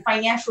and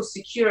financial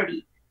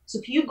security. So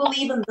if you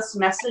believe in this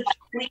message,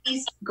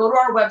 please go to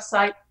our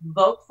website,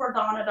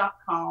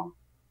 votefordonna.com,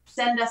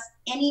 send us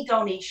any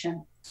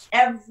donation.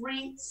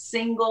 Every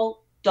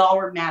single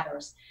dollar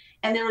matters.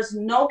 And there is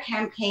no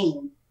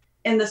campaign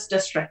in this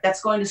district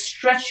that's going to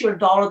stretch your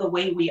dollar the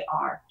way we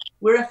are.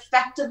 We're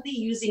effectively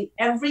using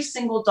every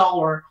single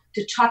dollar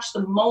to touch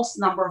the most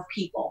number of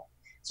people.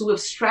 So we've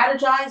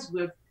strategized,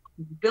 we've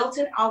built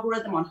an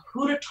algorithm on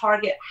who to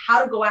target,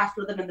 how to go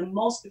after them in the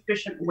most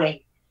efficient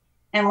way.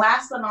 And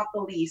last but not the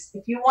least,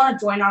 if you want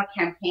to join our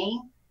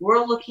campaign,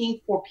 we're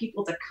looking for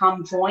people to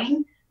come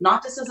join,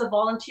 not just as a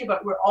volunteer,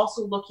 but we're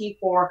also looking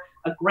for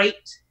a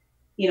great,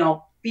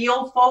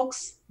 field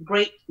folks,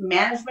 great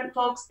management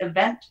folks,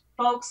 event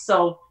folks.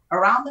 So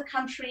around the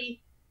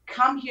country,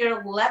 come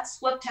here, let's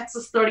flip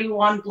Texas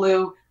 31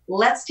 blue.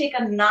 Let's take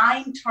a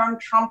 9-term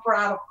Trumper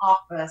out of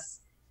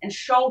office and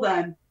show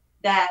them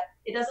that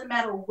it doesn't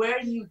matter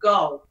where you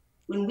go.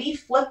 When we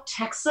flip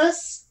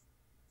Texas,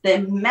 the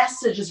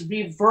message is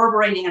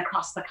reverberating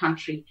across the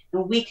country,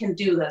 and we can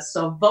do this.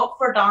 So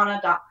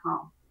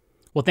votefordonna.com.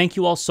 Well, thank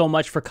you all so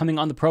much for coming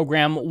on the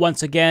program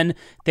once again.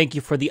 Thank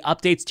you for the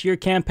updates to your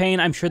campaign.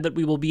 I'm sure that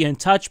we will be in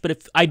touch, but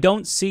if I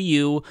don't see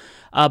you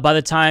by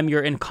the time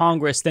you're in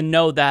Congress, then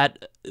know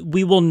that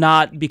we will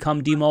not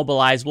become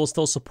demobilized. We'll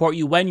still support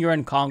you when you're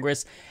in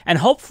Congress. And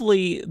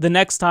hopefully the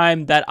next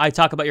time that I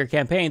talk about your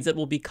campaigns, it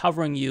will be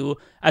covering you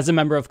as a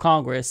member of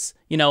Congress.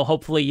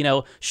 Hopefully,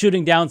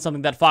 shooting down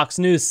something that Fox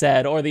News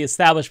said or the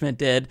establishment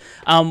did.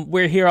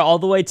 We're here all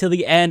the way to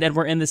the end, and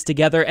we're in this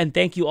together. And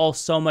thank you all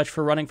so much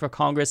for running for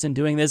Congress and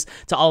doing this.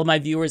 To all of my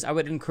viewers, I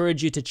would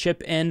encourage you to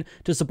chip in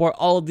to support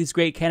all of these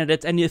great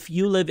candidates. And if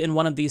you live in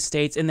one of these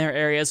states, in their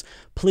areas,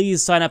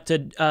 please sign up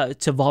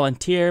to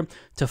volunteer,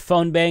 to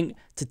phone bank,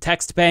 to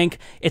text bank.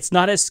 It's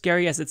not as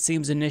scary as it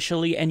seems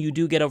initially, and you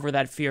do get over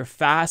that fear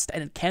fast,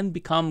 and it can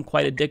become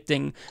quite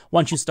addicting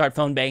once you start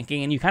phone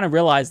banking, and you kind of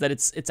realize that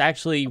it's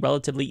actually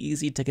relatively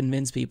easy to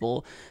convince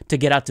people to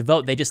get out to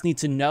vote. They just need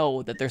to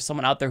know that there's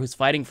someone out there who's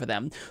fighting for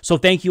them. So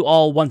thank you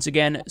all once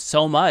again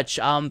so much.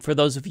 For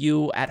those of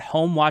you at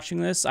home watching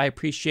this, I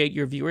appreciate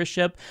your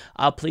viewership.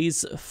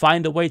 Please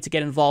find a way to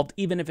get involved,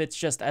 even if it's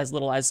just as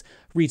little as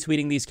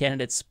retweeting these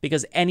candidates,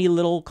 because any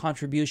little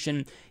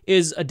contribution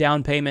is a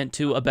down payment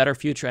to a better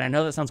future. And I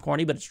know that sounds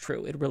corny, but it's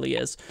true. It really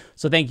is.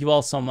 So thank you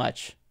all so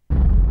much.